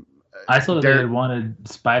 I saw that they had wanted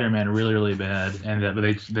Spider-Man really, really bad, and that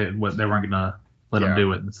they weren't gonna let him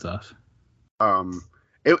do it and stuff.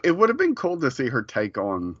 It would have been cool to see her take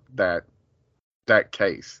on that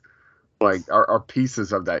case, like or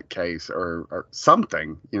pieces of that case or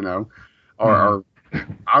something, you know, or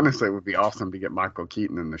honestly, it would be awesome to get Michael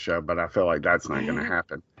Keaton in the show, but I feel like that's not going to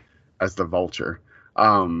happen as the Vulture.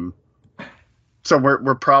 So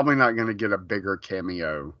we're probably not going to get a bigger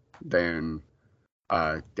cameo than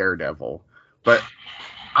Daredevil, but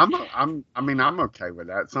I'm okay with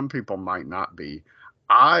that. Some people might not be.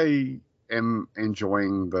 I am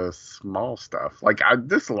enjoying the small stuff. Like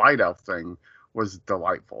this Light Elf thing was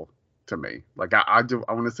delightful to me. Like I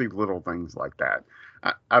want to see little things like that.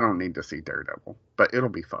 I don't need to see Daredevil, but it'll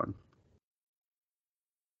be fun.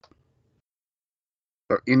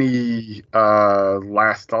 So any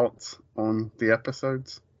last thoughts on the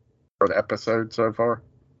episodes or the episode so far?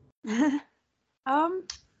 I'm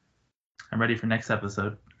ready for next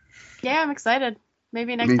episode. Yeah, I'm excited.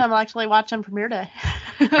 Maybe next time I'll actually watch on premiere day.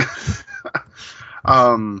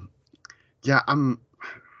 Yeah,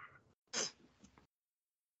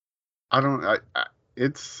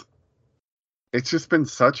 it's just been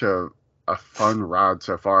such a fun ride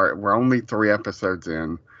so far. We're only 3 episodes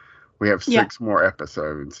in. We have 6 more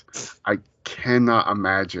episodes. I cannot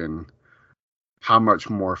imagine how much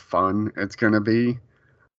more fun it's going to be.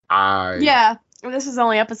 This is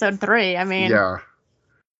only episode 3. I mean,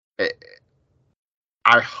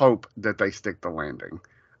 I hope that they stick the landing.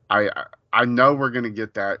 I know we're going to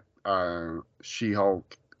get that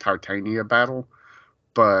She-Hulk Titania battle,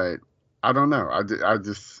 but I don't know.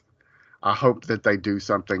 I hope that they do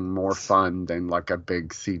something more fun than like a big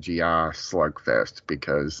CGI slugfest,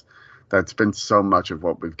 because that's been so much of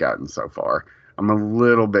what we've gotten so far. I'm a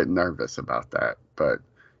little bit nervous about that, but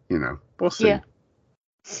you know, we'll see. Yeah.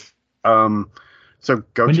 So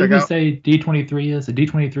go when check out. When did we say D23 is? Is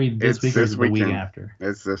D23 this week or is it the week after?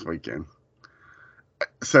 It's this weekend.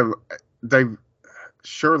 So they're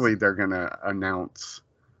gonna announce,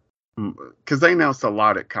 because they announced a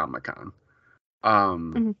lot at Comic-Con.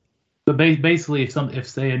 So basically,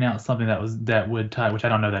 if they announce something that would tie, which I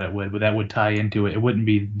don't know that it would, but that would tie into it, it wouldn't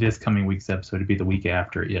be this coming week's episode. It'd be the week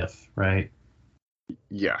after, right?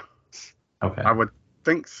 Yeah. Okay. I would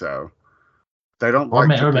think so. They don't or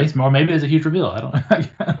maybe it's a huge reveal. I don't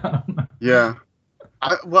know. Yeah.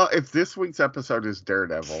 Well, if this week's episode is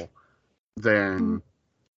Daredevil, then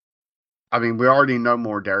I mean, we already know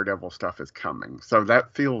more Daredevil stuff is coming, so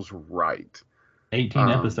that feels right. 18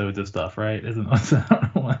 episodes of stuff, right? Isn't it?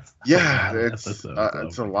 Yeah, it's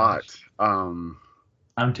a lot. I'm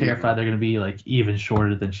terrified they're going to be like even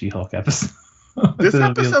shorter than She-Hulk episodes. This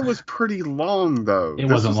episode was pretty long, though. It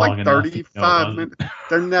wasn't long enough. 35 minutes.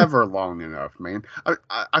 They're never long enough, man.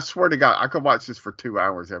 I swear to God, I could watch this for 2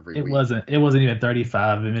 hours every week. It wasn't even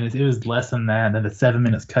 35 minutes. It was less than that. And then the 7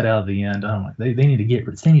 minutes cut out at the end. I'm like, they need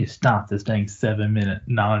to stop this dang 7-minute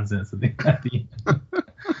nonsense at the end.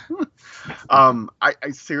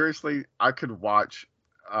 I seriously, I could watch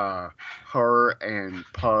her and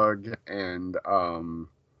Pug and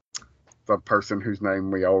the person whose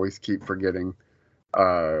name we always keep forgetting.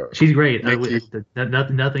 She's great.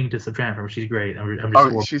 Nothing to subtract from her. She's great.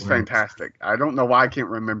 She's fantastic. I don't know why I can't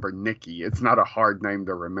remember Nikki. It's not a hard name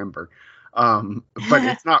to remember. But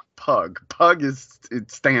it's not Pug. Pug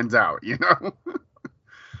it stands out, you know?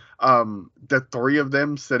 The 3 of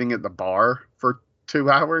them sitting at the bar for 2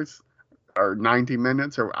 hours or 90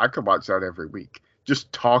 minutes, or I could watch that every week.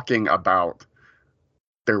 Just talking about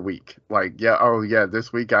their week. Like,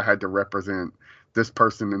 this week I had to represent this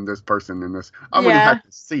person and this person and this. I wouldn't have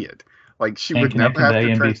to see it. Like, she would never have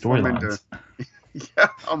to transform into. Yeah.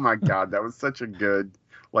 Oh my God, that was such a good,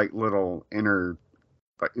 like, little inner.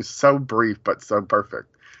 Like, it's so brief but so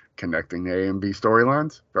perfect. Connecting A and B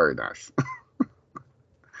storylines, very nice.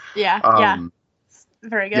 Yeah,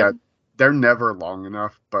 very good. Yeah, they're never long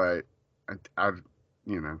enough, but I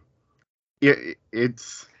you know,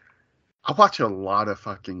 it's. I watch a lot of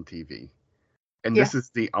fucking TV, and this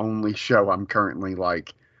is the only show I'm currently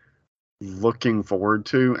like looking forward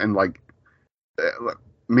to. And like,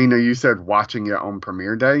 Mina, you said watching it on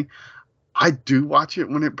premiere day. I do watch it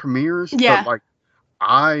when it premieres, but like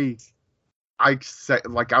I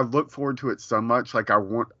set like I look forward to it so much. Like I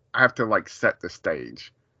have to like set the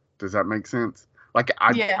stage. Does that make sense? Like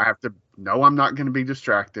I have to know I'm not going to be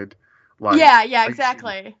distracted. Like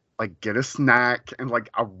exactly. Like get a snack, and like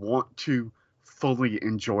I want to fully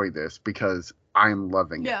enjoy this because I'm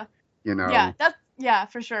loving it. You know? Yeah,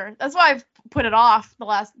 for sure. That's why I've put it off the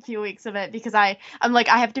last few weeks of it, because I'm like,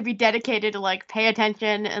 I have to be dedicated to like pay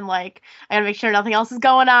attention, and like I gotta make sure nothing else is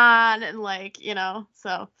going on, and like,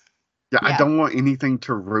 so. Yeah, I don't want anything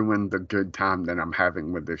to ruin the good time that I'm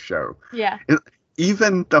having with this show. Yeah.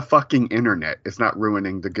 Even the fucking internet is not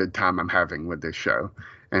ruining the good time I'm having with this show,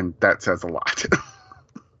 and that says a lot.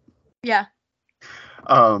 Yeah.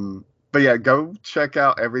 But yeah, go check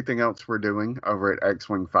out everything else we're doing over at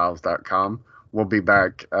xwingfiles.com. We'll be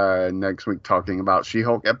back next week talking about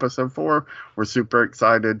She-Hulk episode 4. We're super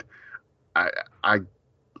excited. I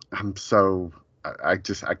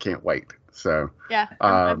can't wait. So yeah,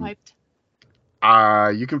 I'm hyped.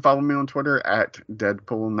 You can follow me on Twitter at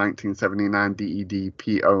Deadpool1979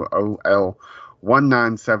 DEDPOOL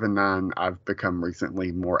 1979. I've become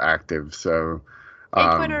recently more active, so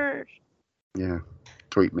hey, Twitter. Yeah,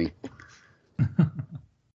 tweet me.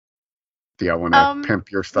 Do y'all want to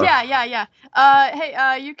pimp your stuff? Yeah.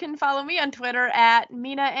 Hey, you can follow me on Twitter at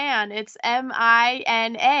Mina Ann. It's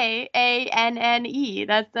MINAANNE.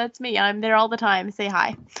 That's me. I'm there all the time. Say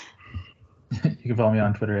hi. You can follow me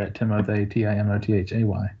on Twitter at Timothy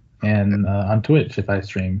TIMOTHAY, and on Twitch if I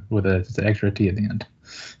stream with an extra T at the end.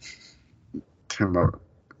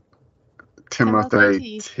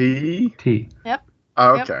 Timothy T. Yep.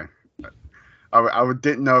 Oh, okay. Yep. I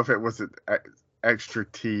didn't know if it was an extra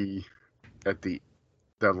T at the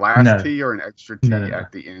last T or an extra T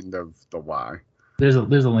at the end of the Y. There's a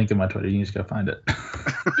link in my Twitter. You can just go find it.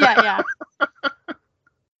 Yeah.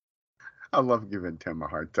 I love giving Tim a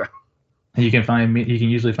hard time. You can find me. You can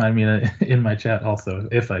usually find me in my chat also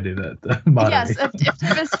if I do that. Yes, if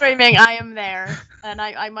Tim is streaming, I am there, and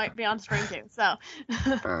I might be on stream too. So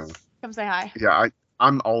come say hi. Yeah,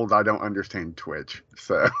 I'm old. I don't understand Twitch.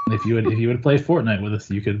 So if you would play Fortnite with us,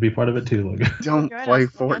 you could be part of it too, Logan. Don't play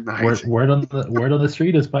Fortnite. Word on the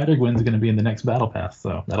street is Spider-Gwen's going to be in the next Battle Pass,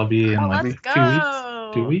 so that'll be in like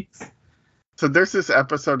 2 weeks. So there's this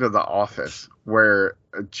episode of The Office where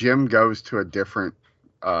Jim goes to a different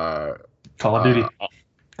Call of Duty.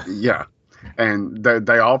 Yeah, and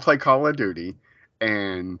they all play Call of Duty,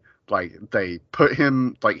 and like they put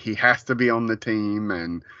him like he has to be on the team,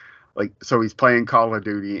 and like so he's playing Call of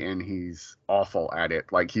Duty and he's awful at it.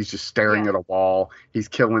 Like he's just staring at a wall. He's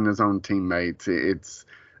killing his own teammates.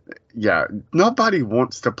 Nobody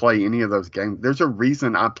wants to play any of those games. There's a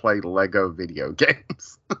reason I play Lego video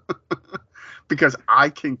games. Because I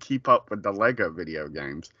can keep up with the Lego video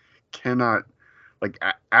games. Cannot, like,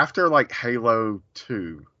 after like Halo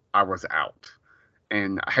 2, I was out.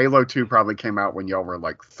 And Halo 2 probably came out when y'all were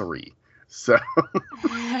like 3. So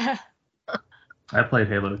I played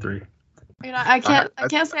Halo 3. I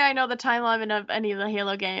can't say I know the timeline of any of the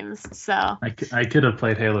Halo games. So I could have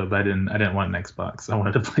played Halo, but I didn't want an Xbox. I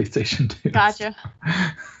wanted a PlayStation 2. Gotcha.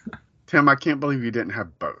 Tim, I can't believe you didn't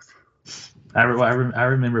have both. I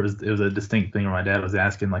remember it was a distinct thing where my dad was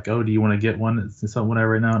asking like, "Oh, do you want to get one? It's something whatever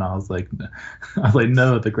right now?" And I was like,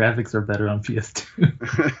 "No, the graphics are better on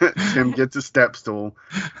PS2." Tim gets a step stool,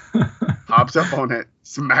 hops up on it,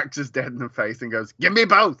 smacks his dad in the face, and goes, "Give me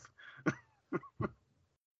both."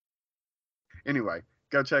 Anyway,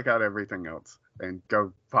 go check out everything else and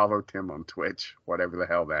go follow Tim on Twitch, whatever the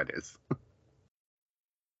hell that is.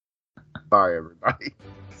 Bye, everybody.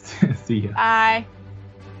 See ya. Bye.